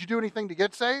 Stop. Did you do anything to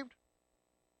get saved?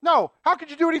 No. How could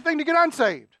you do anything to get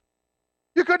unsaved?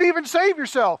 You couldn't even save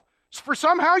yourself. For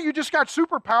somehow you just got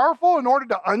super powerful in order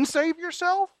to unsave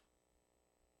yourself?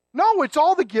 No, it's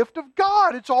all the gift of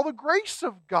God. It's all the grace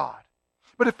of God.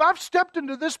 But if I've stepped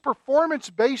into this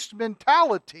performance-based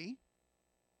mentality,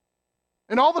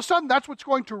 and all of a sudden that's what's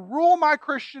going to rule my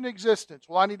Christian existence.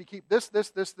 Well, I need to keep this.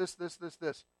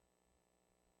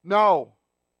 No.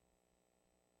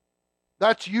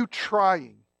 That's you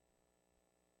trying.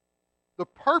 The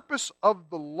purpose of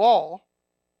the law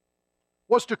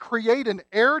was to create an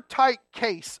airtight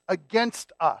case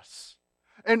against us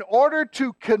in order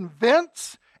to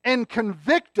convince and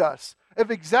convict us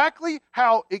of exactly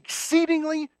how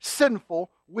exceedingly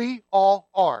sinful we all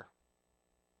are.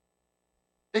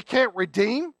 It can't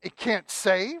redeem. It can't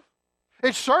save.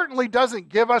 It certainly doesn't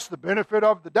give us the benefit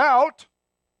of the doubt.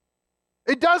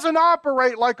 It doesn't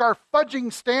operate like our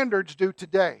fudging standards do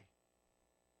today.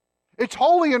 It's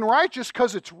holy and righteous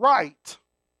because it's right.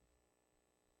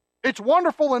 It's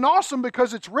wonderful and awesome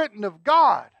because it's written of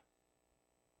God.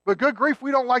 But good grief,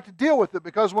 we don't like to deal with it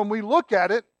because when we look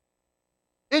at it,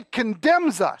 it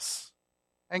condemns us.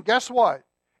 And guess what?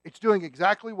 It's doing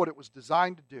exactly what it was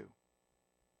designed to do.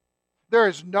 There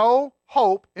is no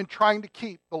hope in trying to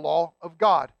keep the law of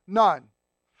God. None.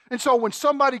 And so when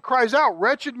somebody cries out,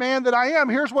 "Wretched man that I am,"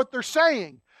 here's what they're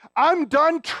saying. I'm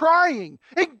done trying.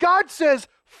 And God says,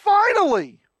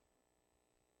 finally.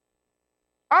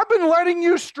 I've been letting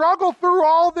you struggle through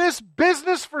all this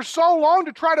business for so long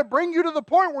to try to bring you to the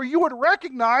point where you would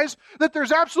recognize that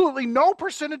there's absolutely no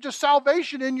percentage of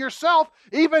salvation in yourself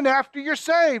even after you're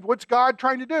saved. What's God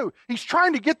trying to do? He's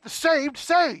trying to get the saved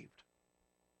saved.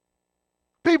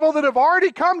 People that have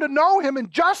already come to know Him in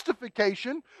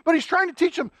justification, but He's trying to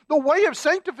teach them the way of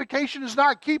sanctification is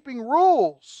not keeping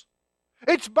rules.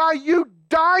 It's by you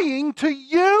dying to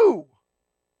you.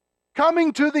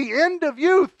 Coming to the end of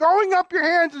you, throwing up your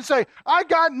hands and say, "I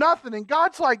got nothing." And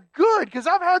God's like, "Good, because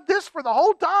I've had this for the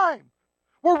whole time.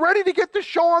 We're ready to get the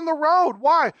show on the road."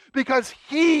 Why? Because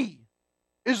He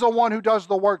is the one who does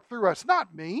the work through us,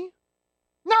 not me,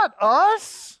 not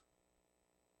us.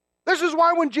 This is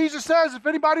why when Jesus says, "If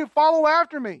anybody will follow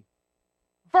after me,"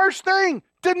 first thing,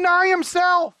 deny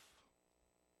himself.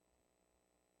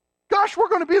 Gosh, we're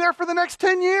going to be there for the next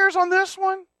 10 years on this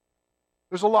one.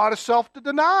 There's a lot of self to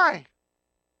deny.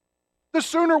 The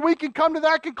sooner we can come to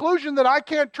that conclusion that I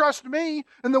can't trust me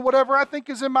and that whatever I think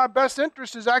is in my best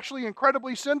interest is actually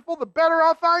incredibly sinful, the better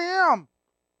off I am.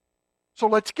 So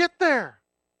let's get there.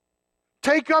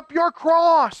 Take up your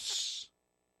cross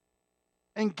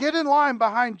and get in line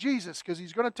behind Jesus because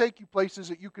He's going to take you places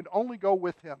that you can only go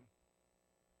with Him.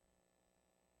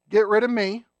 Get rid of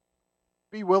me.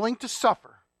 Be willing to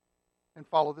suffer and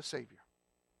follow the Savior.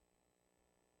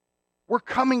 We're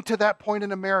coming to that point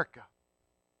in America.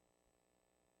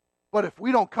 But if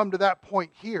we don't come to that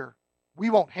point here, we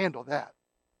won't handle that.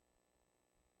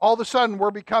 All of a sudden,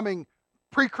 we're becoming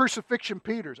pre-crucifixion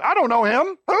Peters. I don't know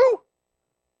him. Who?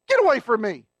 Get away from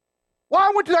me. Well,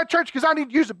 I went to that church because I need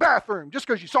to use a bathroom, just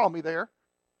because you saw me there.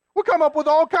 We'll come up with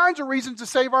all kinds of reasons to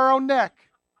save our own neck.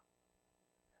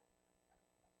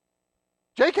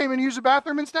 Jay came in and used the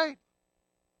bathroom and stayed.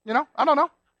 I don't know.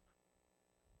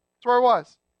 That's where I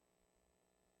was.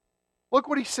 Look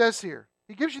what he says here.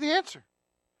 He gives you the answer.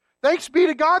 Thanks be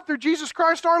to God through Jesus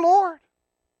Christ our Lord.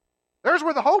 There's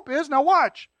where the hope is. Now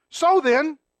watch. So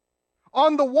then,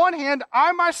 on the one hand,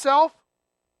 I myself,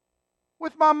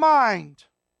 with my mind,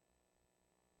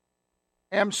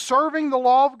 am serving the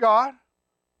law of God,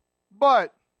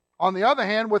 but on the other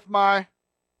hand, with my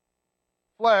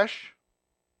flesh,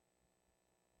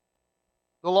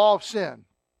 the law of sin.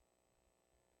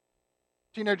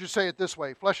 Teenagers say it this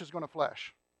way: flesh is going to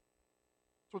flesh.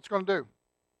 That's what it's going to do.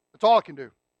 That's all it can do.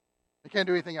 It can't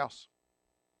do anything else.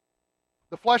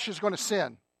 The flesh is going to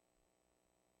sin.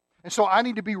 And so I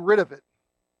need to be rid of it.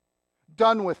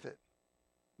 Done with it.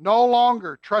 No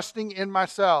longer trusting in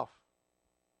myself.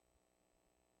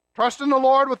 Trust in the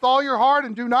Lord with all your heart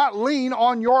and do not lean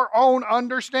on your own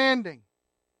understanding.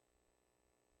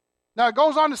 Now it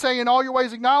goes on to say, in all your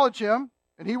ways acknowledge Him,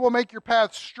 and He will make your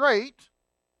path straight.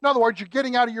 In other words, you're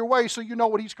getting out of your way so you know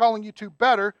what He's calling you to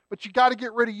better, but you got to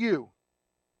get rid of you.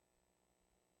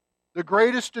 The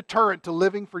greatest deterrent to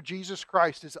living for Jesus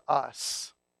Christ is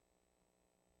us.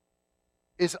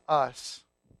 Is us.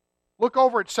 Look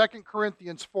over at 2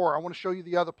 Corinthians 4. I want to show you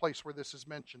the other place where this is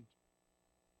mentioned.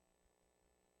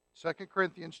 2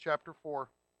 Corinthians chapter 4.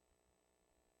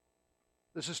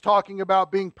 This is talking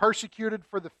about being persecuted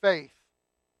for the faith.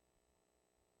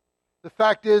 The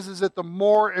fact is that the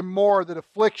more and more that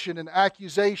affliction and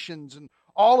accusations and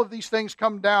all of these things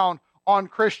come down on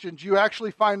Christians, you actually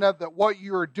find out that what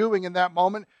you are doing in that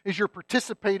moment is you're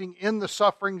participating in the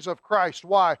sufferings of Christ.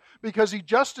 Why? Because He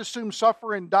just as soon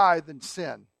suffer and die than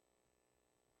sin.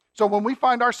 So when we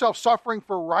find ourselves suffering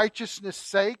for righteousness'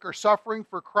 sake or suffering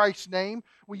for Christ's name,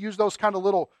 we use those kind of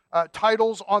little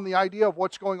titles on the idea of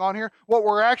what's going on here. What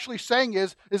we're actually saying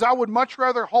is I would much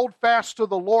rather hold fast to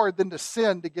the Lord than to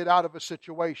sin to get out of a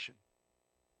situation.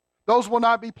 Those will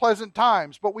not be pleasant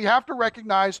times, but we have to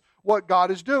recognize what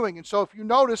God is doing. And so if you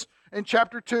notice in 2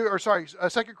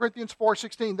 Corinthians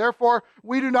 4:16, therefore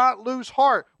we do not lose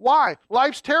heart. Why?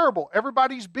 Life's terrible.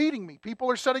 Everybody's beating me. People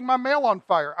are setting my mail on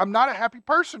fire. I'm not a happy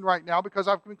person right now because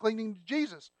I've been clinging to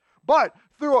Jesus. But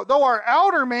though our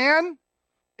outer man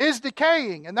is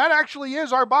decaying, and that actually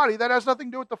is our body, that has nothing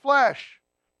to do with the flesh.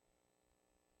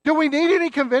 Do we need any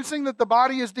convincing that the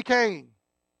body is decaying?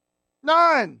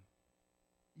 None.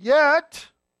 Yet,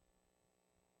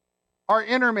 our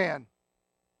inner man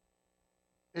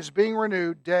is being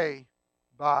renewed day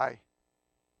by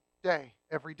day,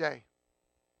 every day.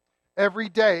 Every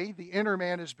day, the inner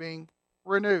man is being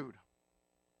renewed.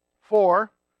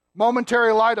 For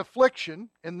momentary light affliction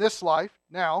in this life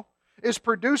now is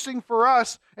producing for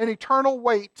us an eternal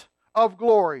weight of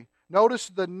glory. Notice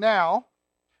the now,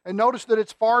 and notice that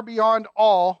it's far beyond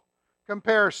all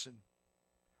comparison.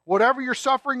 Whatever you're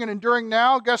suffering and enduring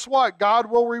now, guess what?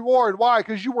 God will reward. Why?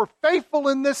 Because you were faithful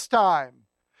in this time,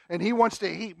 and He wants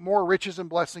to heap more riches and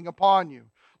blessing upon you.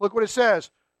 Look what it says.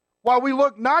 While we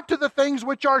look not to the things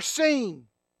which are seen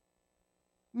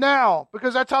now,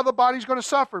 because that's how the body's going to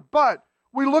suffer, but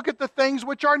we look at the things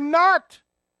which are not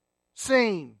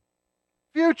seen.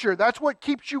 Future, that's what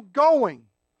keeps you going.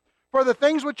 For the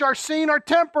things which are seen are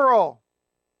temporal.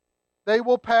 They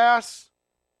will pass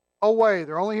away.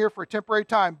 They're only here for a temporary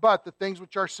time, but the things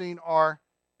which are seen are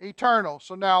eternal.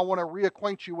 So now I want to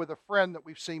reacquaint you with a friend that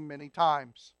we've seen many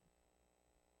times.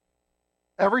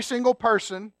 Every single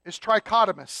person is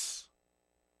trichotomous.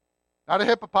 Not a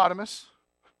hippopotamus.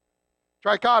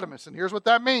 Trichotomous. And here's what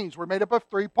that means. We're made up of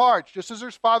three parts. Just as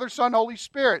there's Father, Son, Holy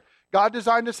Spirit. God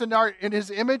designed us in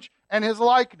His image and His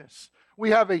likeness.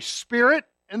 We have a spirit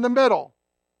in the middle.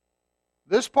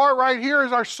 This part right here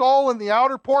is our soul, and the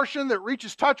outer portion that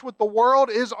reaches touch with the world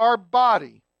is our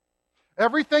body.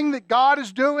 Everything that God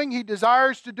is doing, He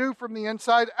desires to do from the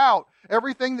inside out.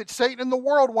 Everything that Satan and the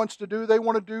world wants to do, they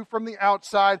want to do from the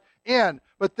outside in.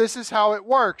 But this is how it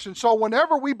works. And so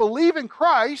whenever we believe in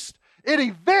Christ, it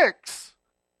evicts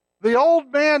the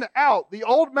old man out, the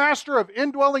old master of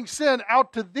indwelling sin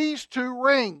out to these two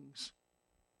rings.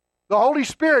 The Holy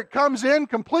Spirit comes in,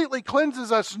 completely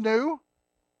cleanses us new,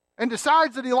 and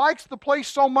decides that He likes the place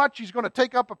so much He's going to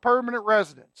take up a permanent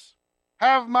residence.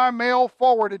 Have my mail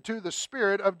forwarded to the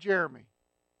spirit of Jeremy.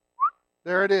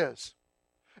 There it is.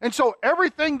 And so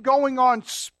everything going on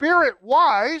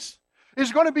spirit-wise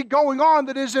is going to be going on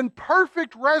that is in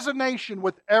perfect resonation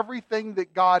with everything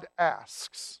that God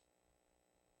asks.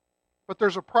 But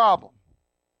there's a problem.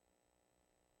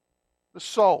 The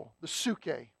soul, the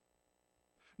suke.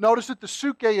 Notice that the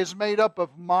suke is made up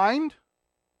of mind,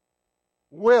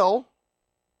 will,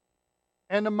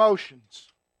 and emotions.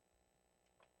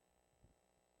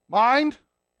 Mind,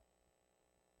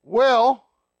 will,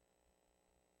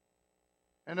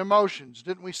 and emotions.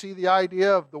 Didn't we see the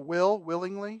idea of the will,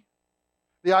 willingly?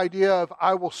 The idea of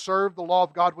I will serve the law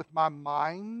of God with my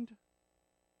mind.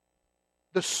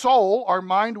 The soul, our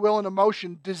mind, will, and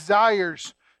emotion,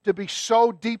 desires to be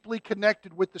so deeply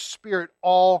connected with the Spirit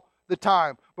all the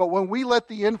time. But when we let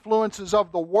the influences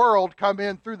of the world come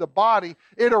in through the body,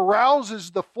 it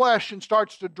arouses the flesh and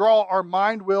starts to draw our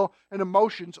mind, will, and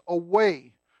emotions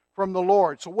away from the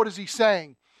Lord. So what is he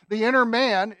saying? The inner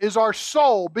man is our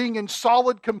soul being in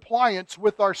solid compliance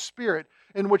with our spirit,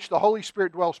 in which the Holy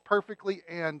Spirit dwells perfectly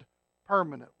and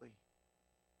permanently.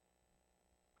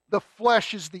 The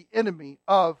flesh is the enemy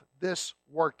of this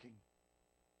working.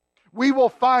 We will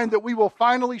find that we will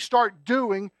finally start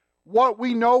doing what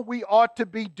we know we ought to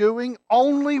be doing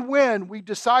only when we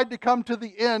decide to come to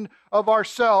the end of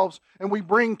ourselves and we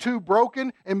bring two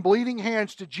broken and bleeding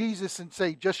hands to Jesus and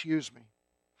say, just use me.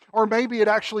 Or maybe it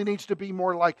actually needs to be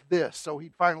more like this so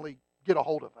He'd finally get a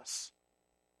hold of us.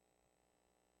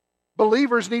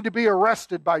 Believers need to be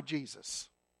arrested by Jesus.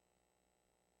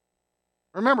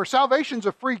 Remember, salvation's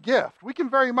a free gift. We can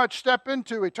very much step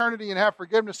into eternity and have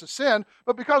forgiveness of sin,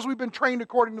 but because we've been trained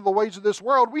according to the ways of this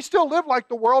world, we still live like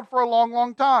the world for a long,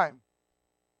 long time.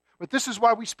 But this is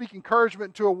why we speak encouragement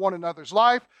into one another's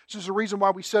life. This is the reason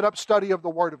why we set up study of the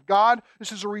Word of God.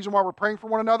 This is the reason why we're praying for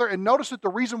one another. And notice that the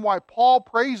reason why Paul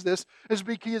prays this is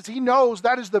because he knows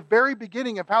that is the very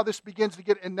beginning of how this begins to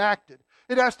get enacted.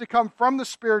 It has to come from the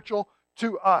spiritual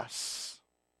to us.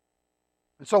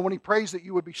 And so when he prays that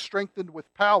you would be strengthened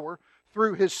with power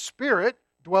through His Spirit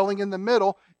dwelling in the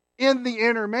middle, in the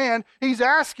inner man, he's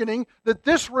asking that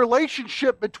this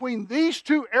relationship between these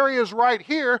two areas right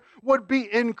here would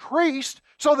be increased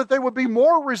so that they would be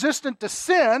more resistant to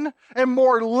sin and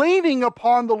more leaning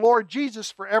upon the Lord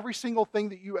Jesus for every single thing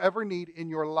that you ever need in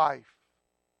your life.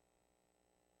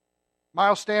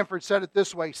 Miles Stanford said it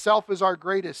this way: self is our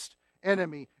greatest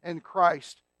enemy and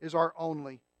Christ is our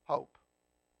only hope.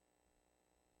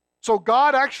 So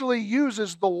God actually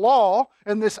uses the law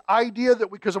and this idea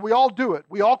that because we all do it.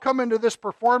 We all come into this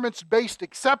performance-based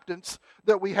acceptance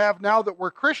that we have now that we're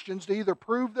Christians to either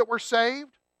prove that we're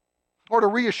saved or to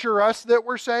reassure us that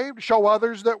we're saved, show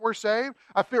others that we're saved.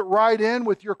 I fit right in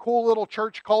with your cool little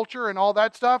church culture and all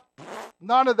that stuff.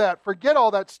 None of that. Forget all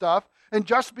that stuff and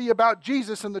just be about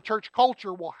Jesus, and the church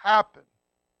culture will happen.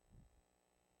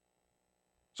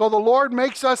 So the Lord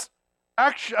makes us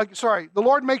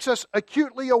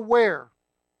acutely aware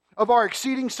of our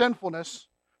exceeding sinfulness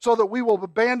so that we will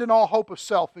abandon all hope of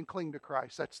self and cling to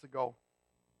Christ. That's the goal.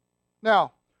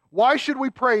 Now, why should we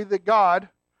pray that God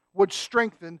would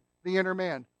strengthen the inner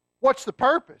man? What's the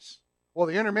purpose? Well,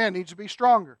 the inner man needs to be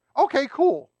stronger. Okay,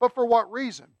 cool. But for what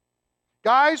reason?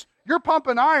 Guys, you're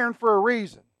pumping iron for a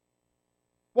reason.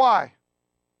 Why?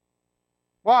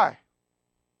 Why?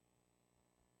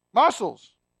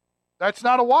 Muscles. That's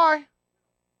not a why.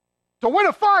 To win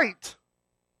a fight.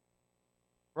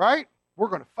 Right? We're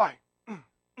going to fight.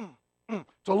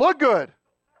 To look good.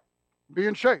 Be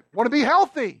in shape. Want to be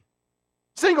healthy.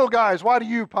 Single guys, why do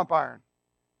you pump iron?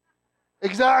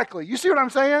 Exactly. You see what I'm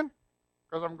saying?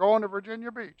 Because I'm going to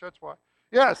Virginia Beach. That's why.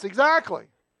 Yes, exactly.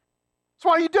 That's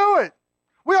why you do it.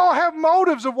 We all have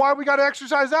motives of why we got to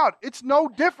exercise out. It's no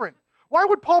different. Why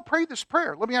would Paul pray this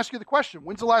prayer? Let me ask you the question.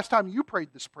 When's the last time you prayed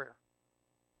this prayer?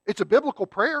 It's a biblical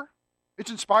prayer.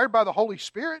 It's inspired by the Holy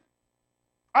Spirit.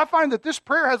 I find that this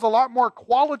prayer has a lot more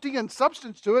quality and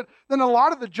substance to it than a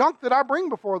lot of the junk that I bring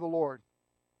before the Lord.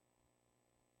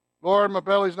 Lord, my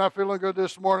belly's not feeling good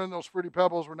this morning. Those fruity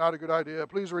pebbles were not a good idea.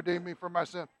 Please redeem me from my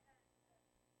sin.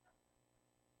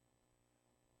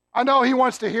 I know he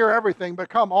wants to hear everything, but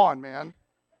come on, man.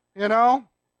 You know?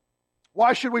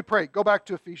 Why should we pray? Go back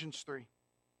to Ephesians 3.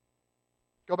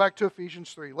 Go back to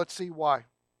Ephesians 3. Let's see why.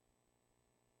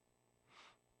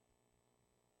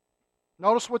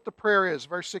 Notice what the prayer is,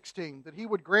 verse 16. That he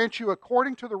would grant you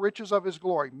according to the riches of his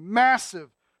glory. Massive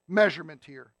measurement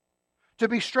here. To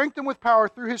be strengthened with power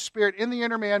through his Spirit in the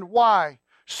inner man. Why?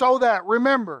 So that,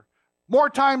 remember, more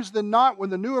times than not,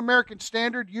 when the New American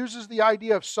Standard uses the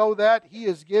idea of so that, he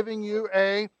is giving you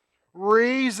a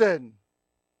reason.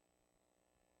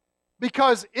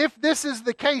 Because if this is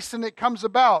the case and it comes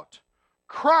about,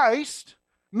 Christ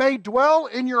may dwell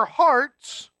in your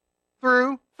hearts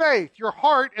through faith. Your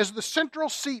heart is the central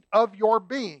seat of your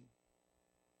being.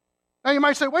 Now you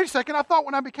might say, wait a second, I thought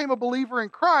when I became a believer in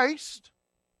Christ,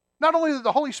 not only did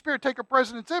the Holy Spirit take a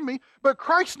precedence in me, but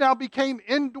Christ now became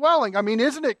indwelling. I mean,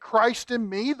 isn't it Christ in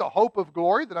me, the hope of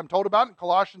glory that I'm told about in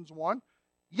Colossians 1?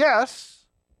 Yes.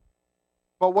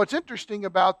 But what's interesting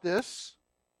about this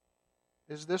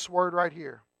is this word right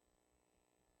here.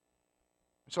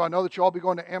 So I know that you'll all be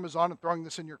going to Amazon and throwing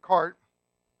this in your cart.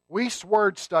 Weiss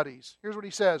Word Studies. Here's what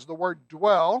he says. The word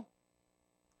dwell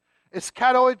is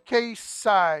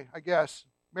katoikesai, I guess.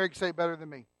 Mary can say it better than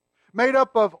me. Made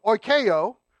up of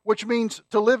oikeo, which means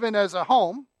to live in as a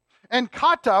home, and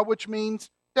kata, which means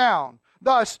down.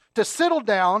 Thus, to settle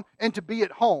down and to be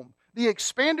at home. The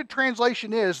expanded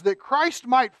translation is that Christ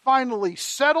might finally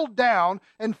settle down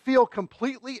and feel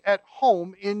completely at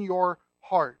home in your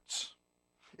hearts.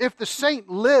 If the saint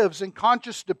lives in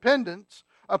conscious dependence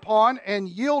upon and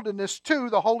yieldedness to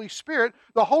the Holy Spirit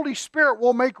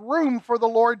will make room for the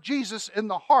Lord Jesus in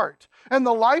the heart. And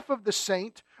the life of the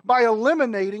saint, by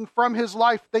eliminating from his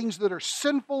life things that are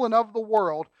sinful and of the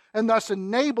world, and thus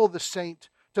enable the saint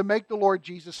to make the Lord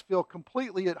Jesus feel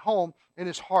completely at home in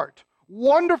his heart.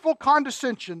 Wonderful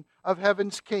condescension of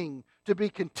heaven's King to be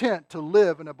content to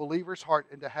live in a believer's heart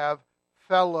and to have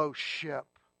fellowship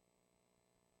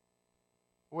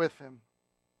with him.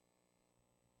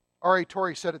 R.A.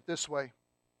 Torrey said it this way: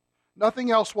 nothing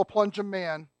else will plunge a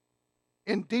man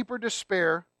in deeper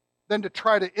despair than to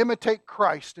try to imitate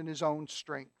Christ in his own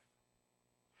strength.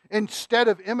 Instead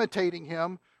of imitating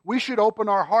him, we should open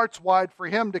our hearts wide for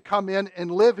him to come in and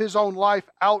live his own life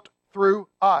out through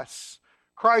us.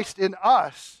 Christ in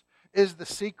us is the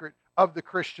secret of the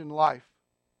Christian life.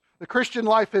 The Christian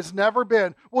life has never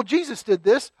been, well, Jesus did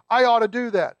this, I ought to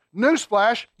do that.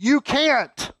 Newsflash, you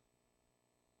can't.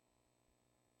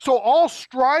 So all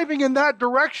striving in that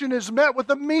direction is met with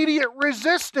immediate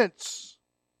resistance.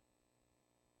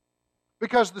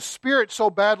 Because the Spirit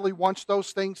so badly wants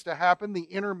those things to happen. The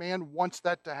inner man wants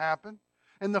that to happen.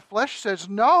 And the flesh says,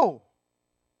 no.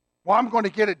 Well, I'm going to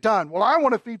get it done. Well, I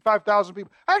want to feed 5,000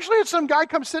 people. Actually, had some guy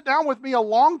come sit down with me a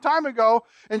long time ago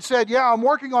and said, yeah, I'm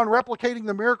working on replicating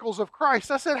the miracles of Christ.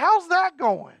 I said, how's that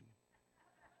going?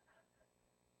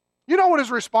 You know what his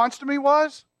response to me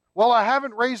was? Well, I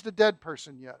haven't raised a dead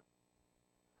person yet.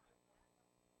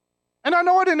 And I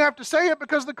know I didn't have to say it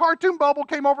because the cartoon bubble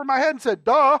came over my head and said,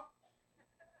 duh.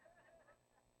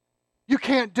 You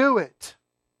can't do it.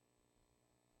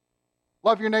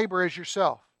 Love your neighbor as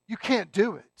yourself. You can't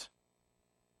do it.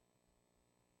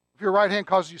 If your right hand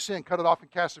causes you sin, cut it off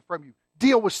and cast it from you.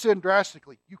 Deal with sin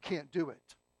drastically. You can't do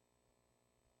it.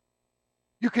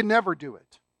 You can never do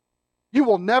it. You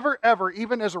will never, ever,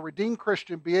 even as a redeemed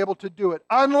Christian, be able to do it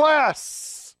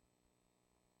unless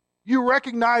you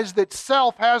recognize that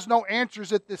self has no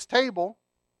answers at this table.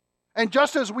 And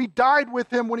just as we died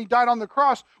with him when he died on the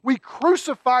cross, we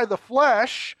crucify the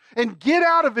flesh and get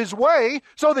out of his way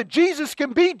so that Jesus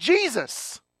can be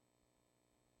Jesus.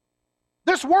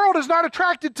 This world is not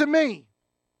attracted to me.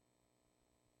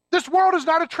 This world is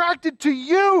not attracted to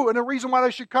you, and a reason why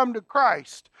they should come to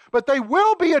Christ. But they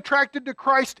will be attracted to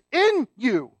Christ in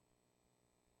you.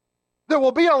 There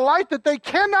will be a light that they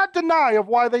cannot deny of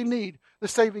why they need the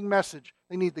saving message.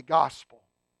 They need the gospel.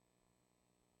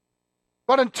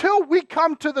 But until we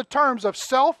come to the terms of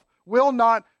self will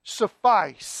not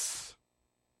suffice,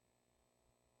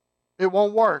 it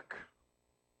won't work.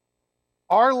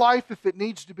 Our life, if it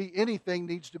needs to be anything,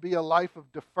 needs to be a life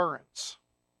of deference.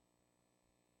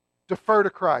 Defer to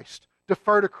Christ.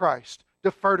 Defer to Christ.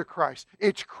 Defer to Christ.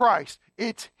 It's Christ.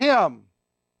 It's Him,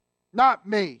 not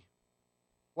me.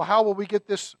 Well, how will we get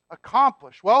this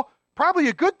accomplished? Well, probably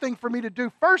a good thing for me to do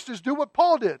first is do what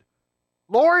Paul did.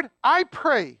 Lord, I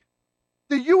pray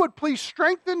that you would please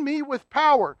strengthen me with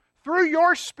power through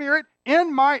your Spirit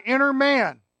in my inner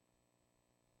man.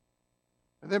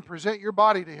 And then present your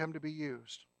body to Him to be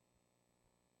used.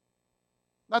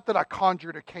 Not that I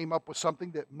conjured or came up with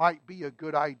something that might be a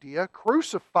good idea.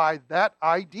 Crucify that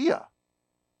idea.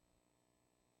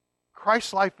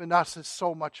 Christ's life in us is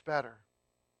so much better.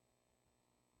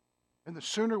 And the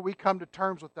sooner we come to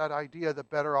terms with that idea, the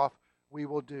better off we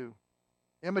will do.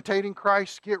 Imitating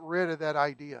Christ, get rid of that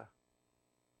idea.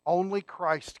 Only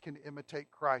Christ can imitate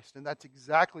Christ. And that's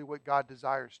exactly what God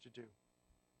desires to do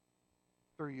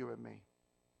through you and me.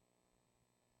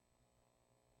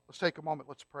 Let's take a moment.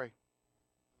 Let's pray.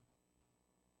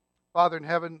 Father in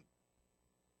heaven,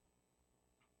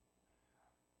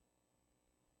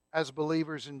 as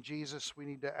believers in Jesus, we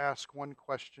need to ask one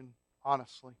question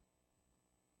honestly.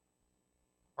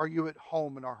 Are you at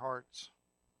home in our hearts?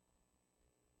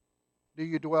 Do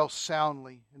you dwell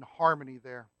soundly in harmony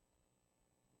there?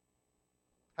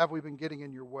 Have we been getting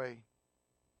in your way?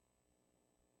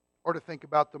 Or to think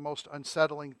about the most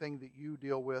unsettling thing that you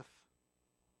deal with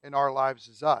in our lives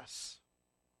is us.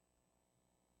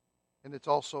 And it's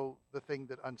also the thing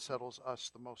that unsettles us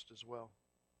the most as well.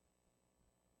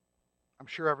 I'm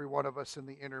sure every one of us in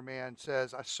the inner man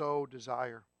says, I so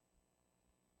desire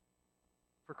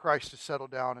for Christ to settle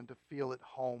down and to feel at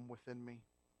home within me.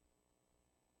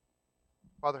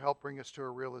 Father, help bring us to a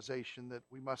realization that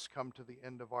we must come to the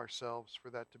end of ourselves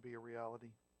for that to be a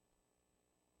reality.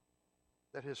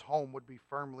 That His home would be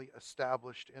firmly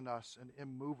established in us and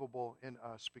immovable in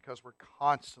us because we're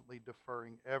constantly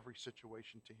deferring every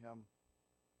situation to Him.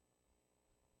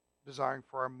 Desiring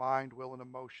for our mind, will, and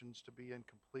emotions to be in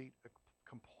complete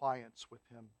compliance with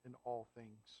Him in all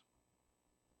things.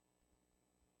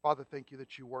 Father, thank you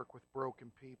that you work with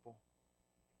broken people.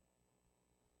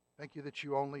 Thank you that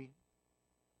you only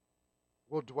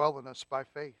will dwell in us by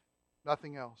faith,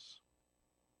 nothing else.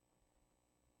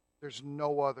 There's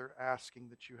no other asking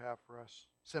that you have for us,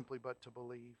 simply but to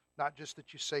believe. Not just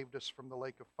that you saved us from the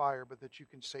lake of fire, but that you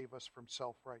can save us from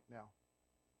self right now.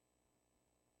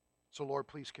 So Lord,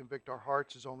 please convict our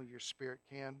hearts as only your Spirit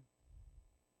can.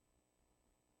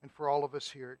 And for all of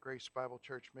us here at Grace Bible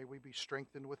Church, may we be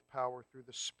strengthened with power through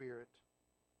the Spirit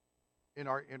in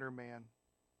our inner man,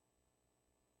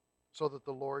 so that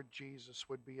the Lord Jesus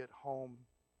would be at home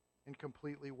and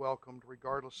completely welcomed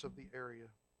regardless of the area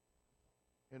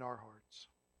in our hearts.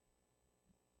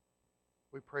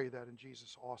 We pray that in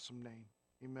Jesus' awesome name.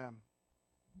 Amen.